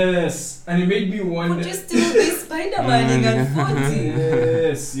 Yes, and it made me wonder. Would you still be Spider-Man at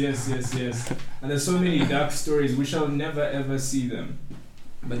 40? Yes. And there's so many dark stories, we shall never ever see them.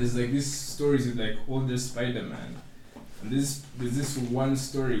 But there's like these stories with like older Spider-Man, and there's this one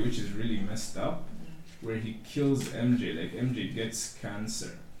story which is really messed up, where he kills MJ. Like MJ gets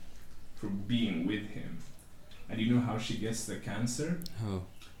cancer for being with him, and you know how she gets the cancer? Oh.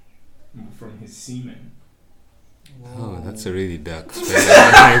 From his semen. Whoa. Oh, that's a really dark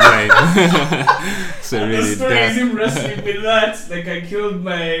Spider-Man. It's a really the story dark. is him wrestling with that. Like I killed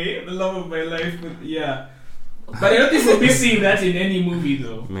the love of my life, But I don't think we'll be seeing that in any movie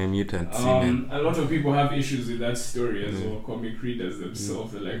though. My mutant semen. A lot of people have issues with that story as well. Comic readers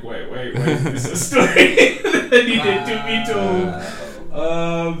themselves are like, why is this a story that needed to be told?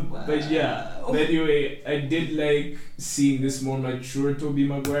 But anyway, I did like seeing this more mature Tobey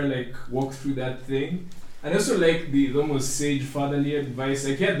Maguire like walk through that thing. And also like the almost sage fatherly advice.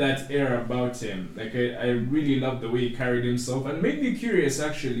 Like he had that air about him. Like I really loved the way he carried himself, and made me curious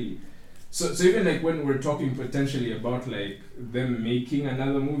actually. So even like when we're talking potentially about like them making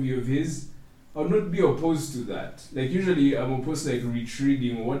another movie of his, I would not be opposed to that. Like usually I'm opposed to like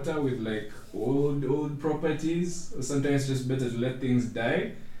retreading water with like old properties. Or sometimes it's just better to let things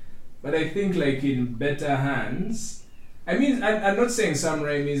die. But I think like in better hands, I mean I'm not saying Sam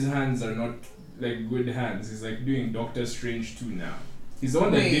Raimi's hands are not like good hands. He's like doing Doctor Strange 2 now. He's the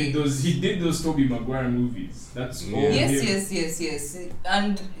one that did those. He did those Tobey Maguire movies. That's all. Yes.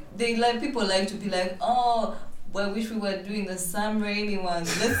 And people like to be like, oh, well, I wish we were doing the Sam Raimi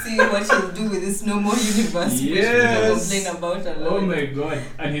ones. Let's see what he'll do with this No More Universe. Yes. Which people complain about a lot. Oh my god!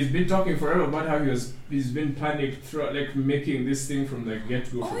 And he's been talking forever about how he's been panicked throughout, like making this thing from the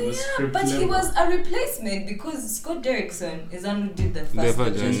get-go from the script but level. He was a replacement because Scott Derrickson is who did the first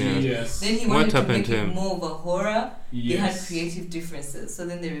version. Yes. Then he wanted to make it more of a horror. Yes. They had creative differences, so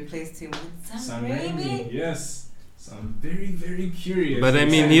then they replaced him with Sam Raimi. Yes. So I'm very, very curious. But I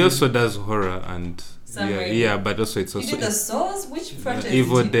mean, he also does horror and but also it's also. He did the Saws, which franchise?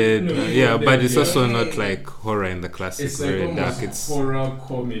 Evil Dead, Dead, but it's also not like horror in the classic. It's like very dark. It's horror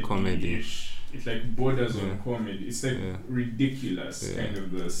comedy. It like borders on comedy. It's like ridiculous kind of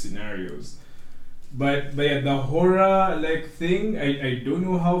the scenarios. But the horror like thing, I don't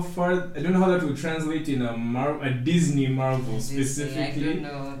know how that will translate in a Disney Marvel specifically. I don't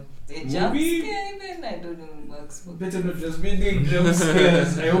know. The jump scare even? I don't know. Better not just be doing jump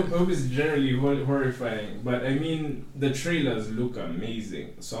scares. I hope it's generally horrifying. But I mean, the trailers look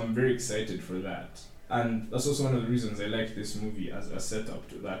amazing, so I'm very excited for that. And that's also one of the reasons I like this movie as a setup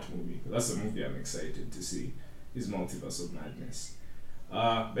to that movie. That's a movie I'm excited to see. Is Multiverse of Madness.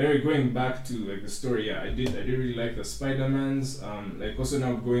 Going back to like the story, I did really like the Spider-Mans. Like also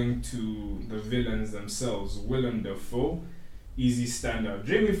now going to the villains themselves, Willem Dafoe, easy standout.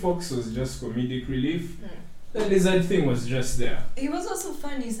 Jamie Foxx was just comedic relief. The lizard thing was just there. He was also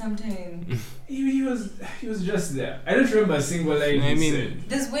funny sometimes. He was just there. I don't remember a single line he said.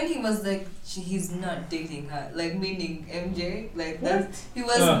 There's when he was like, he's not dating her, like meaning MJ, like that. He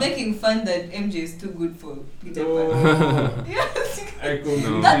was making fun that MJ is too good for Peter Pan. Yes,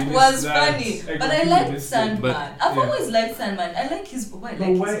 that was funny. But I liked Sandman. I've always liked Sandman. I like his voice.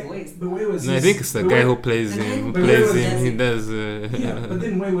 His voice. But why was I think it's the guy who plays him. He does. Yeah, but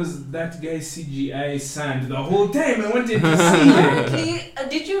then why was that guy CGI sand the whole time? I wanted to see it.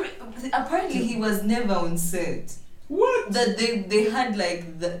 Apparently he was never on set. What? That they had like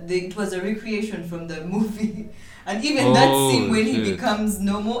it was a recreation from the movie, and even that scene when he becomes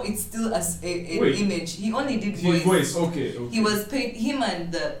normal, it's still as an image. He only did voice. Okay. He was paid. Him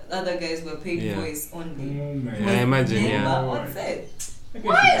and the other guys were paid voice only. Oh my God. I imagine. Never on set.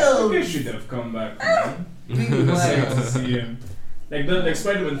 Wild. I should have come back. Really wild. To see him. Like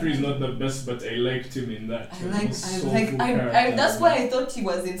Spider-Man 3 is not the best, but I liked him in that. That's why I thought he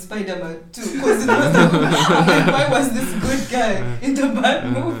was in Spider-Man 2, because why was this good guy in the bad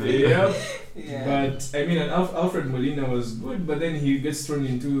movie? Yeah. But I mean, Alfred Molina was good, but then he gets thrown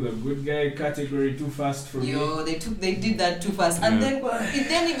into the good guy category too fast for me. They did that too fast, and then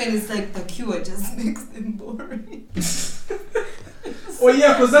even it's like the cure just makes them boring. Because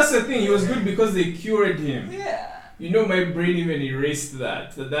that's the thing. He was good because they cured him. Yeah. You know, my brain even erased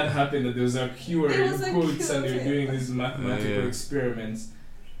that happened, that there was a cure in quotes and they were doing these mathematical experiments.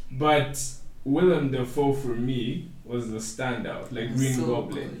 But Willem Dafoe for me was the standout, like Green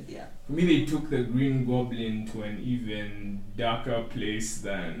Goblin. Good, yeah. For me, they took the Green Goblin to an even darker place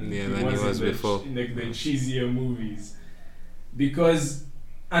than he was before. In like the cheesier movies. Because,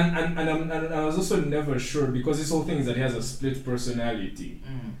 and I was also never sure, because this whole thing is that he has a split personality.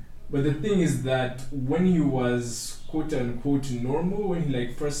 But the thing is that when he was quote unquote normal, when he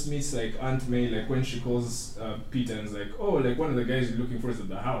like first meets like Aunt May, like when she calls Peter and is like, oh, like one of the guys you're looking for is at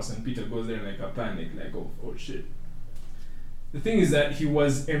the house, and Peter goes there in like a panic, like oh shit. The thing is that he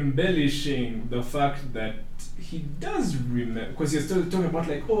was embellishing the fact that he does remember, because he's still talking about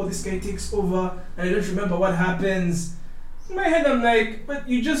like, oh, this guy takes over and I don't remember what happens. In my head, I'm like, but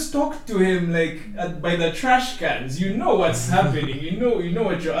you just talked to him like by the trash cans. You know what's happening. You know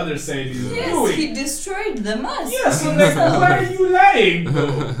what your other side is doing. Yes, he destroyed the mask. Yes, so like, why are you lying?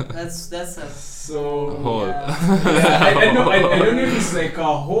 That's a hole. I don't know if it's like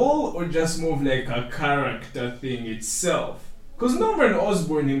a hole or just more of like a character thing itself. Because Norman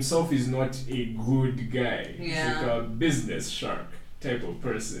Osborn himself is not a good guy. He's like a business shark type of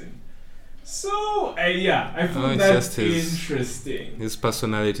person. So, I found that interesting. His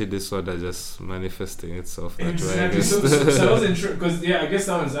personality disorder just manifesting itself. Exactly. So I wasn't sure, because I guess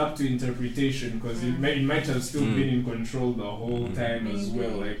that one's up to interpretation, because it might have still been in control the whole time as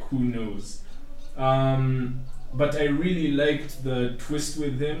well. Like, who knows? But I really liked the twist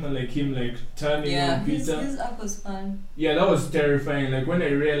with him, and like him like turning on Peter. His arc was fun. Yeah, that was terrifying. Like when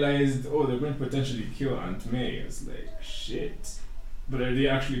I realized, they're going to potentially kill Aunt May, I was like, shit. But are they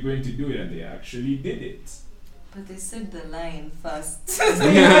actually going to do it? And they actually did it. But they said the line first. So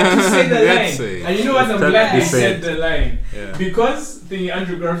you had to say the line. And you know what? I'm glad they said the line. Yeah. Because the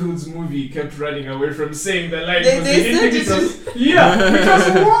Andrew Garfield's movie kept running away from saying the line. They didn't think it was. Yeah, because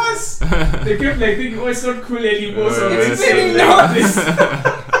it was. They kept like thinking, oh, it's not cool anymore. So it's really not this.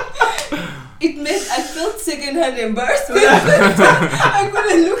 It meant I felt secondhand embarrassment. I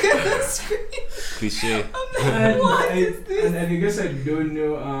couldn't look at the screen. Cliche. I'm like, what is this? And I guess I don't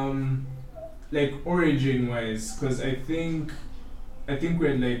know, like origin wise, because I think we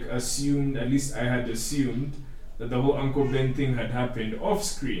had like assumed, at least I had assumed, that the whole Uncle Ben thing had happened off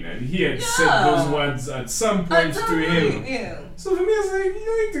screen, and he had said those words at some point to him. Yeah. So for me, I was like,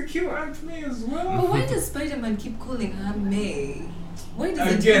 you need to kill Aunt May as well. But why does Spider-Man keep calling her May? Why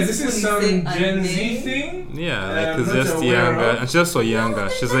does Again, this is some Gen Z thing. Yeah, like it's just younger, and she's also younger.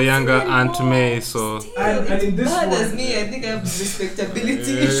 She's a younger Aunt May, so. And in this bothers me. I think I have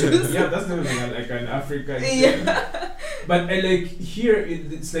respectability issues. Yeah, that's not like an African thing. But like here,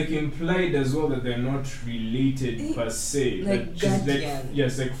 it's like implied as well that they're not related per se. Like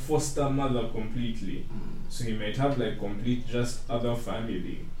she's like foster mother completely. So he might have like complete just other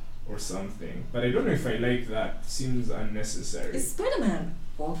family or something. But I don't know if I like that. Seems unnecessary. Is Spider-Man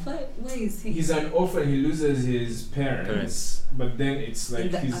orphan? Where is he? He's an orphan. He loses his parents. But then it's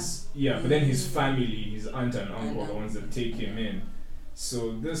like but then his family, his aunt and uncle, the ones that take him in.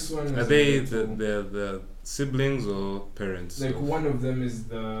 So this one are they the siblings or parents? Like one of them is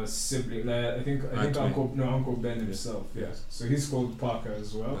the sibling. I think Uncle Ben himself. Yeah. So he's called Parker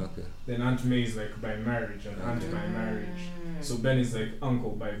as well. Okay. Then Aunt May is like by marriage and aunt by marriage. So Ben is like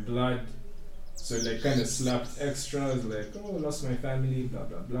uncle by blood. So like kind of slapped extras like, oh, lost my family, blah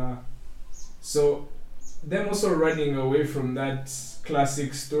blah blah. So them also running away from that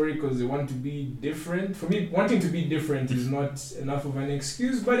classic story because they want to be different. For me, wanting to be different is not enough of an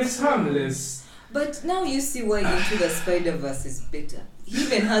excuse, but it's harmless. But now you see why Into the Spider-Verse is better. He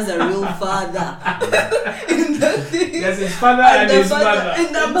even has a real father in the thing. Yes, his father and his mother.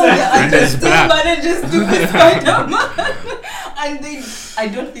 And the mother and he's still black. manages to be Spider-Man. And they, I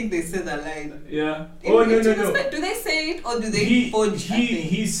don't think they say the line. Yeah. No. Do they say it or do they forge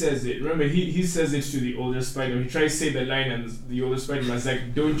he says it. Remember, he says it to the older Spider-Man. He tries to say the line and the older Spider-Man's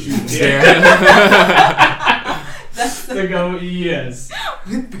like, don't you dare. That's like, yes.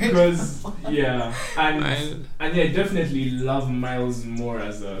 Because, yeah. And yeah, I definitely love Miles more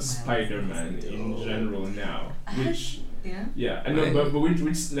as a Spider-Man in general now. Which... Yeah, I know, but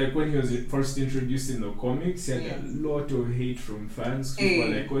which like when he was first introduced in the comics, he had a lot of hate from fans. People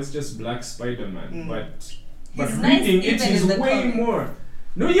were like, "Oh, it's just Black Spider-Man," but reading it is way more.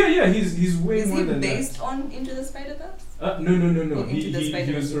 No, he's way more than that. Is he based on Into the Spider-Verse? No.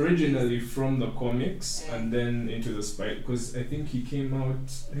 He was originally from the comics and then Into the Spider, because I think he came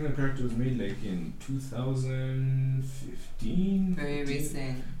out. I think the character was made like in 2015. Very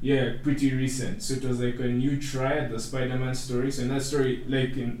recent. Yeah, pretty recent. So it was like a new try at the Spider-Man story. So in that story,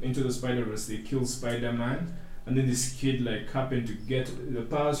 like in Into the Spider-Verse, they kill Spider-Man, and then this kid like happened to get the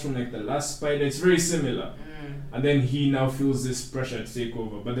powers from like the last Spider. It's very similar. And then he now feels this pressure to take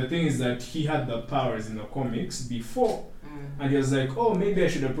over. But the thing is that he had the powers in the comics before. And he was like, oh, maybe I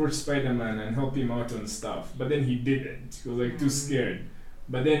should approach Spider-Man and help him out on stuff. But then he didn't. He was like too scared.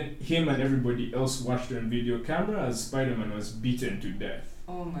 But then him and everybody else watched on video camera as Spider-Man was beaten to death.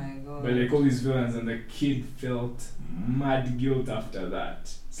 Oh my god. By like all these villains, and the kid felt mad guilt after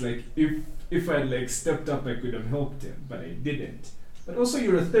that. It's like if I'd like stepped up, I could have helped him, but I didn't. But also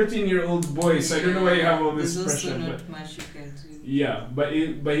you're a 13-year-old boy, so I don't know why you have all this pressure. There's also not much you can do. Yeah, but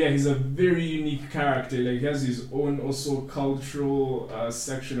yeah, he's a very unique character. Like he has his own also cultural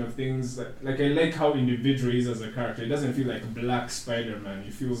section of things. Like I like how individual he is as a character. He doesn't feel like Black Spider-Man.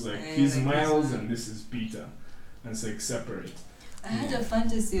 He feels like he's like Miles and this is Peter, and it's like separate. I had a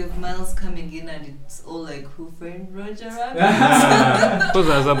fantasy of Miles coming in and it's all like Who Framed Roger Rabbit. Because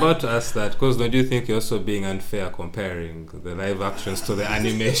I was about to ask that, because don't you think you're also being unfair comparing the live actions to the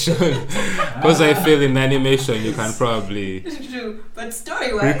animation? Because I feel in animation you can probably True, but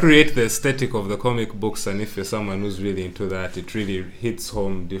story-wise recreate the aesthetic of the comic books, and if you're someone who's really into that, it really hits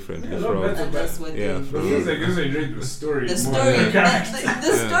home differently from... And that's what it feels like you enjoyed the story. The story,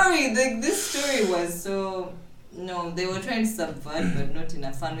 this story was so... No, they were trying to subvert, but not in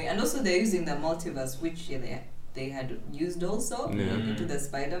a fun way. And also they're using the multiverse, which they had used also into the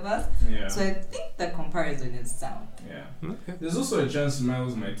Spider-Verse. Yeah. So I think the comparison is sound. Yeah. Okay. There's also a chance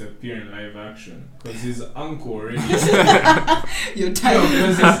Miles might appear in live action because his uncle already. You're tired.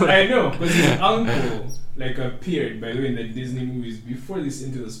 I know, because his uncle like appeared, by the way, in the Disney movies before this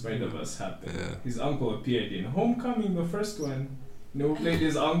Into the Spider-Verse happened. Yeah. His uncle appeared in Homecoming, the first one. You know who played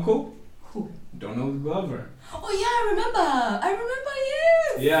his uncle? Who? Donald Glover. Oh yeah, I remember,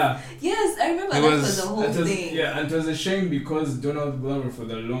 yes. Yeah. Yes, I remember that was the whole thing. Yeah, and it was a shame because Donald Glover for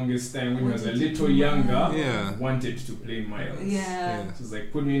the longest time when he was a little younger wanted to play Miles. Yeah. It was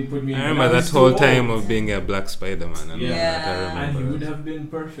like put me in. I remember that whole time of being a Black Spider-Man and all that. I remember. And he would have been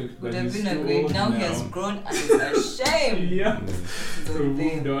perfect. Would have been a great. Now he has grown and it's a shame. Yeah. So we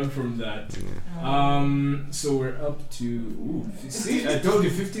moved on from that. Yeah. So we're up to see, I told you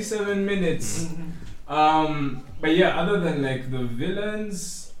 57 minutes. But yeah, other than like the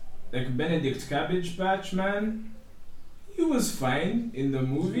villains, like Benedict Cumberbatch, man, he was fine in the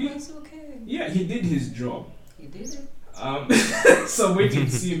movie. He was okay. Yeah, he did his job. He did it. So I'm waiting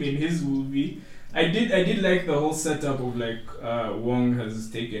to see him in his movie. I did like the whole setup of like Wong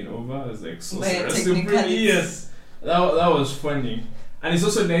has taken over as like Sorcerer Supreme. Yes, that was funny, and it's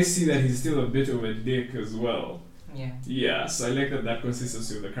also nice to see that he's still a bit of a dick as well. Yeah. Yeah, so I like that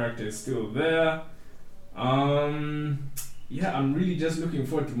consistency of the character is still there. Yeah, I'm really just looking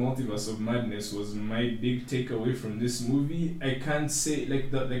forward to Multiverse of Madness. Was my big takeaway from this movie. I can't say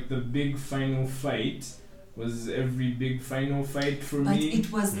the big final fight was every big final fight for but me. But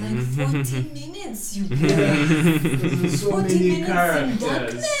it was like 40 minutes, you guys. There's so many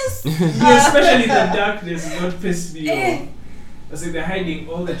characters. Yeah, especially the darkness is what pissed me off. It's like they're hiding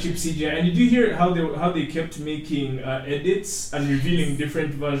all the cheap CGI. And did you hear how they kept making edits and revealing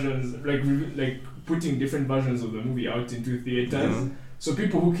different versions, like putting different versions of the movie out into theaters? Mm-hmm. So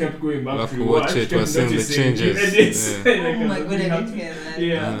people who kept going back to watch it were seeing the changes. Edits. Yeah. Like, oh my god, I didn't hear that.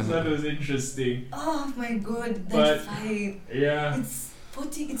 Yeah, so that was interesting. Oh my god, that fight. Yeah.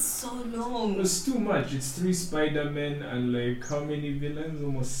 40, it's so long. It's too much. It's 3 Spider-Men and like how many villains?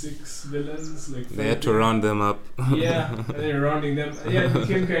 Almost 6 villains. Like they had to round them up. Yeah, and then rounding them. Yeah, it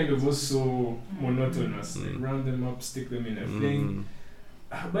became kind of also monotonous. Like round them up, stick them in a thing.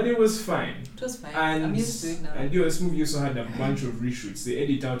 But it was fine. It was fine. And, I'm used to it now. And this movie also had a bunch of reshoots. They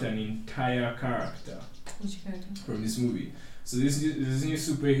edit out an entire character. Which character? From this movie. So this new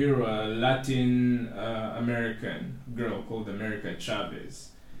superhero, a Latin American girl called America Chavez,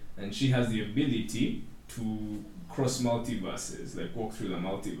 and she has the ability to cross multiverses, like walk through the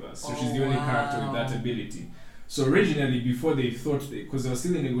multiverse. So she's the only character with that ability. So originally, before they thought, because they were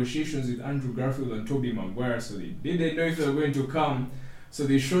still in negotiations with Andrew Garfield and Tobey Maguire, so they didn't know if they were going to come. So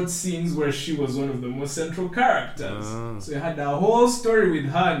they showed scenes where she was one of the most central characters. So they had a whole story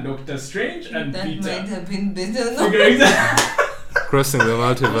with her and Doctor Strange and that Peter. That might have been better. Crossing the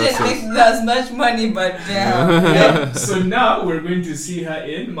multiverses. Didn't make as much money, but yeah. So now we're going to see her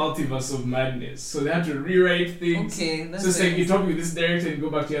in Multiverse of Madness. So they had to rewrite things. Okay, that's so it's like you talk with this director and go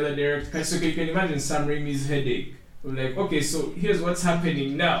back to the other director. So you can imagine Sam Raimi's headache. We're like, okay, so here's what's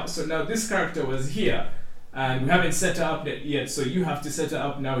happening now. So now this character was here. And we haven't set her up yet, so you have to set her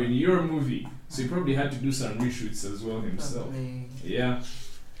up now in your movie. So he probably had to do some reshoots as well himself. Probably. Yeah.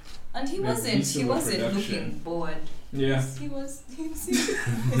 And he wasn't looking bored. Yeah. He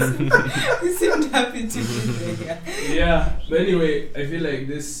seemed happy to be there. Yeah. But anyway, I feel like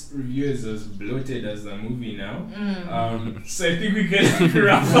this review is as bloated as the movie now. So I think we can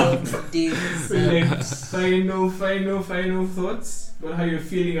wrap up with like final thoughts about how you're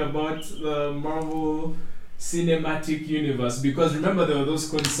feeling about the Marvel Cinematic Universe, because remember there were those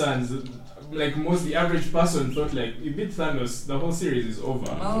concerns, like the average person thought like, you beat Thanos, the whole series is over.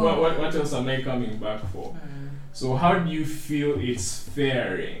 What else am I coming back for? So how do you feel it's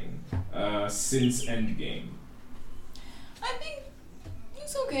faring since Endgame? I think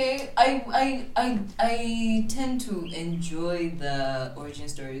it's okay. I tend to enjoy the origin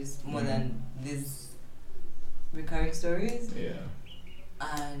stories more than these recurring stories. Yeah.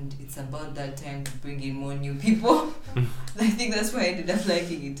 And it's about that time to bring in more new people. I think that's why I ended up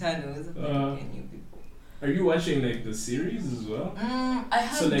liking Eternals. New people. Are you watching like the series as well? I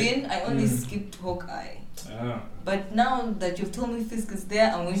have been. I only skipped Hawkeye. But now that you've told me Fisk is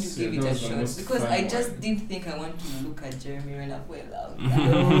there, I'm going to give it a shot, because I just did think I want to look at Jeremy Renner well out.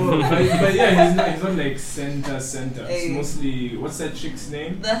 But yeah, he's not like center. It's mostly, what's that chick's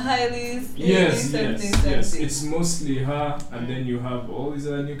name? The Haileys. Yes. It's mostly her, and then you have all these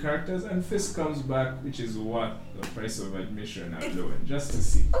other new characters, and Fisk comes back, which is what the price of admission at Lowen, just to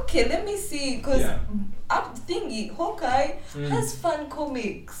see. Okay, let me see, because Hawkeye has fun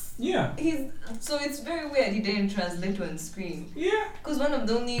comics. Yeah. So it's very weird he didn't translate on screen. Yeah. Because one of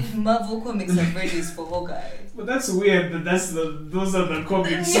the only Marvel comics I've read is for Hawkeye. But that's weird that those are the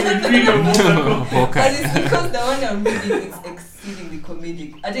comics. So we read about the comics. But it's because the one I'm reading is exceedingly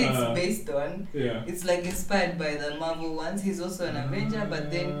comedic. I think it's based on. Yeah. It's like inspired by the Marvel ones. He's also an Avenger,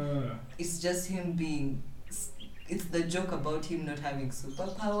 but then it's just him being. It's the joke about him not having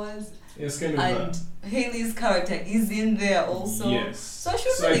superpowers. Yes, kind of. And Hailey's character is in there also. Yes. So I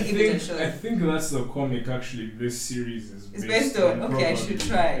should really give it a shot. I think that's the comic actually this series is based on. Okay, I should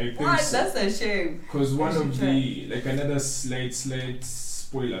try. What? So. That's a shame. Because one of the, like another slight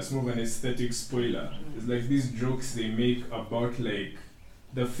spoiler, it's more of an aesthetic spoiler. It's like these jokes they make about like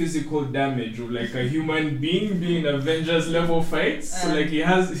the physical damage of like a human being Avengers level fights. So like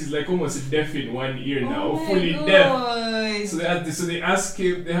he's like almost deaf in one ear now, fully deaf. So they ask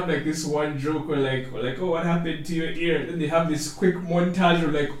him, they have like this one joke where like oh, what happened to your ear? Then they have this quick montage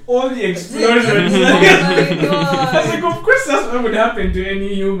of like all the explosions. I was like, of course that's what would happen to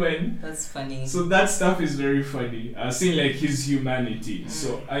any human. That's funny. So that stuff is very funny. Seeing like his humanity.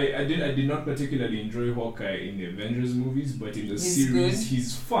 So I did not particularly enjoy Hawkeye in the Avengers movies, but in the series he's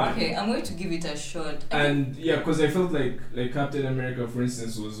fun. Okay, I'm going to give it a shot. And yeah, because I felt like Captain America, for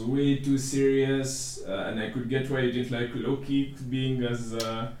instance, was way too serious, and I could get why you didn't like Loki being as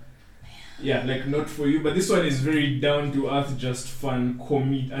like not for you. But this one is very down to earth, just fun,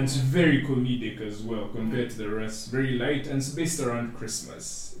 and it's very comedic as well compared to the rest. Very light, and it's based around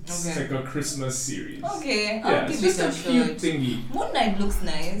Christmas. It's like a Christmas series. Okay, I'll give it a cute thingy. Moon Knight looks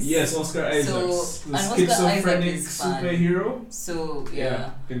nice. Yes, Oscar Isaacs, the schizophrenic superhero. So yeah,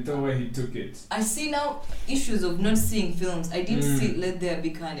 you can tell why he took it. I see now issues of not seeing films. I didn't see Let There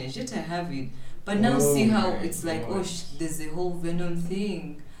Be Carnage. Yet I have it, but now see how it's like there's a whole Venom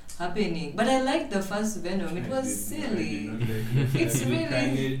thing. happening. But I like the first Venom. It was silly. It's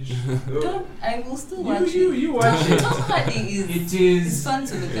really. I will still watch it. You watch it. Tom Hardy it is. It's fun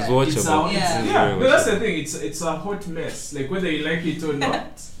to look at. It's watchable. Yeah. But that's the thing. It's a hot mess. Like whether you like it or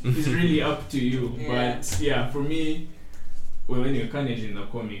not, it's really up to you. Yeah. But yeah, for me. Well, when you're Carnage in the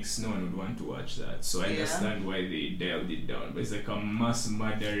comics, no one would want to watch that. So I understand why they dialed it down. But it's like a mass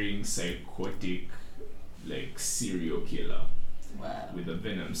murdering, psychotic, like serial killer with a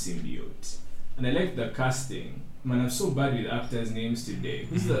Venom symbiote. And I like the casting. Man, I'm so bad with actors' names today.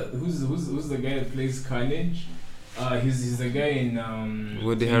 Who's the guy that plays Carnage? He's the guy in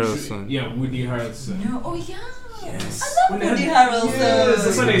Woody Harrelson. Yeah, Woody Harrelson. No, oh yeah. Yes. I love Woody Harrelson. Yes,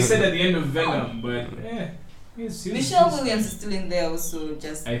 that's what I said at the end of Venom. But Michelle Williams is still in there also,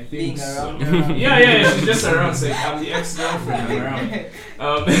 just I think being so. around. Yeah, she's just around. It's like I'm the ex-girlfriend. I'm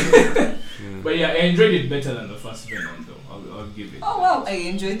around. But yeah, I enjoyed it better than the first Venom, though. I'll give it. Oh wow, I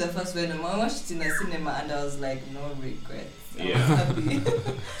enjoyed the first Venom. I watched it in the cinema and I was like, no regrets. Yeah.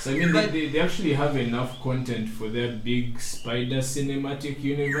 So I mean, they actually have enough content for their big Spider cinematic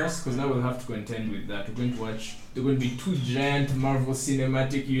universe, because now we'll have to contend with that. There are going to be two giant Marvel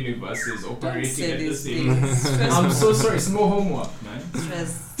cinematic universes operating at the same time. I'm so sorry, it's more homework, man.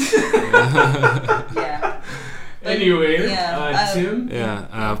 Stress. Yeah. Anyway, Tim?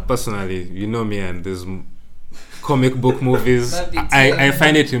 Yeah, personally, you know me and these comic book movies, I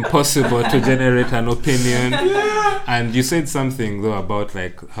find it impossible to generate an opinion. And you said something though about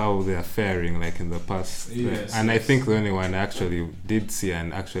like how they are faring like in the past. Yes, and I think the only one I actually did see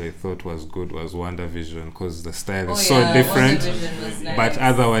and actually thought was good was WandaVision, because the style is so different. Nice. But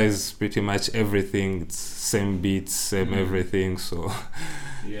otherwise, pretty much everything, it's same beats, same everything. So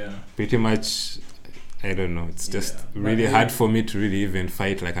pretty much, I don't know. It's just really hard for me to really even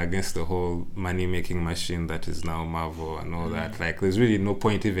fight like against the whole money-making machine that is now Marvel and all that. Like, there's really no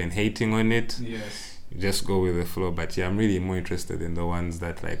point even hating on it. Yes. Just go with the flow. But yeah, I'm really more interested in the ones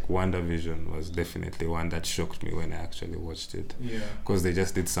that, like, WandaVision was definitely one that shocked me when I actually watched it. Yeah. Because they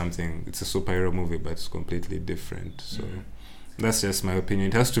just did something. It's a superhero movie, but it's completely different. So that's just my opinion.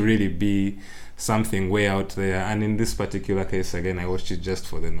 It has to really be something way out there, and in this particular case, again, I watched it just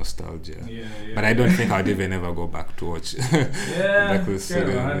for the nostalgia. But I don't think I'd even ever go back to watch. It's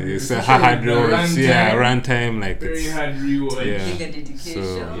a hard runtime, like very it's hard rewatch. Dedication.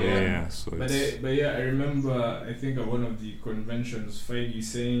 But I remember, I think at one of the conventions, Feige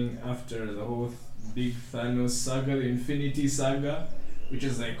saying after the whole big Thanos saga, the Infinity Saga, which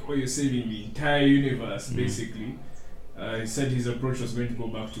is like, you're saving the entire universe, basically. He said his approach was going to go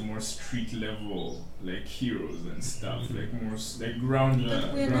back to more street level, like heroes and stuff, like more like ground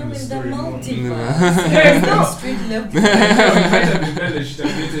the story more. Street level. I might have embellished a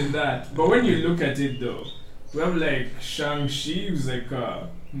bit in that, but when you look at it though, we have like Shang-Chi, who's like a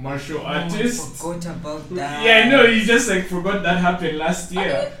martial artist. I forgot about that. Yeah, I know. You just like forgot that happened last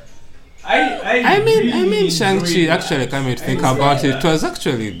year. I mean, Shang-Chi, actually, come to think about it, it was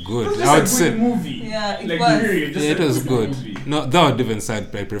actually good. I would say movie. Yeah, it like, was. Really, it was good. No, that would even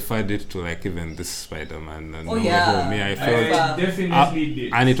said I preferred it to like even this Spider-Man and I felt definitely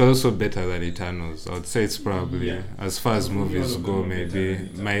did. And it was also better than Eternals. I would say it's probably, as far as movies go, maybe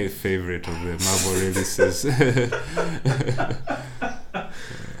my favorite of the Marvel releases.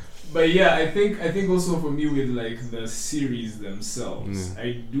 But yeah, I think also for me with like the series themselves,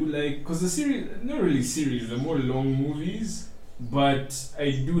 I do like, because the series, not really series, they're more long movies, but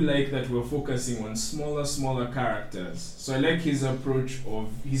I do like that we're focusing on smaller characters. So I like his approach of,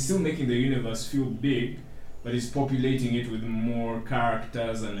 he's still making the universe feel big, but he's populating it with more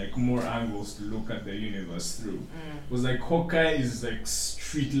characters and like more angles to look at the universe through. Because like Hawkeye is like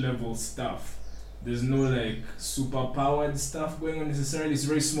street level stuff. There's no like super powered stuff going on necessarily. It's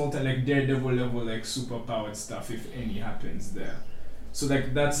very small, like Daredevil level, like super powered stuff, if any, happens there. So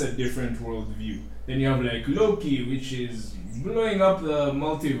like that's a different worldview. Then you have like Loki, which is blowing up the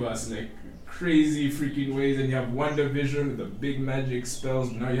multiverse like crazy freaking ways. And you have WandaVision with the big magic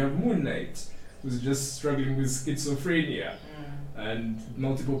spells. Now you have Moon Knight, who's just struggling with schizophrenia and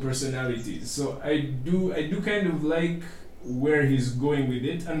multiple personalities. So I do kind of like where he's going with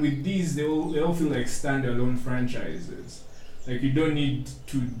it, and with these they all feel like standalone franchises. Like you don't need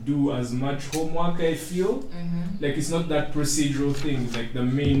to do as much homework, I feel. Like it's not that procedural thing like the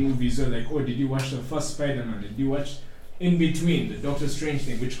main movies are like, did you watch the first Spider-Man? Did you watch in between the Doctor Strange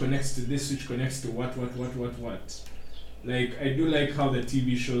thing, which connects to this, which connects to what? Like I do like how the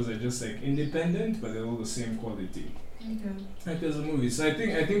TV shows are just like independent, but they're all the same quality. Like as a movie. So I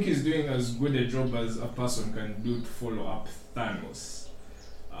think he's doing as good a job as a person can do to follow up Thanos.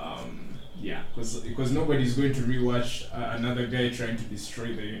 Yeah, because nobody's going to rewatch another guy trying to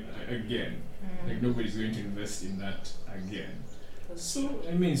destroy the again. Like nobody's going to invest in that again. So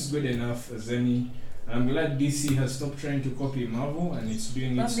I mean, it's good enough as any. I'm glad DC has stopped trying to copy Marvel and it's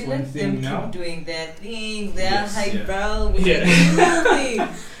doing its own thing now. Keep doing their thing, their highbrow, thing.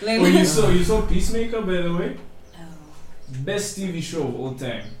 Like, you saw Peacemaker, by the way. Best TV show of all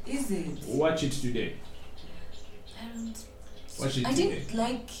time. Is it? Watch it today. Watch it I today. didn't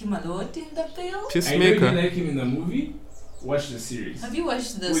like him a lot in the film. Peacemaker. I know you didn't like him in the movie. Watch the series. Have you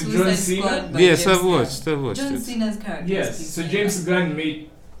watched the With Suicide Squad? Yes, I've watched John Cena's character. Yes, so James Gunn made...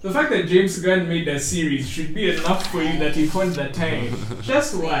 The fact that James Gunn made a series should be enough for you that you found the time.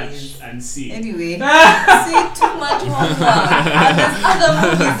 Just watch and see. Anyway, see too much homework. And there's other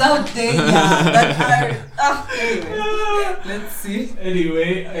movies out there that are... anyway, let's see.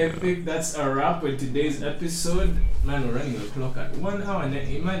 Anyway, I think that's a wrap with today's episode. Man, we're running the clock at 1 hour. And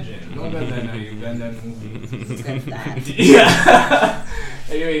imagine, longer than a Ugandan movie. Yeah.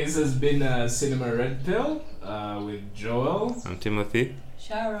 Anyway, this has been Cinema Red Pill with Joel. I'm Timothy.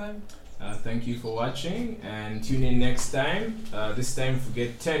 Sharon. Thank you for watching and tune in next time. This time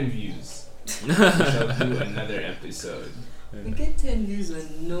forget 10 views. We shall do another episode. We get 10 views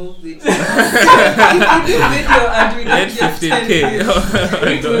on no video. If we do video and we don't get 10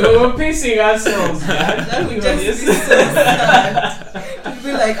 views. We're pacing ourselves, man. That would just be so sad. To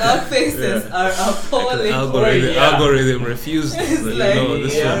be like our faces are appalling. Algorithm refused. It's Like, like, no,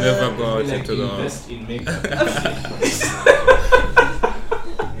 this will never go out like into the invest in makeup.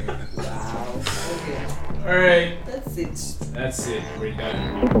 Alright. That's it. We're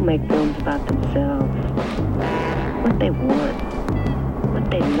done. People make films about themselves. What they want. What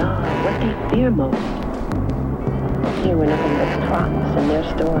they love. What they fear most. Here we're nothing but props in their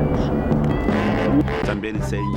stories. Também sei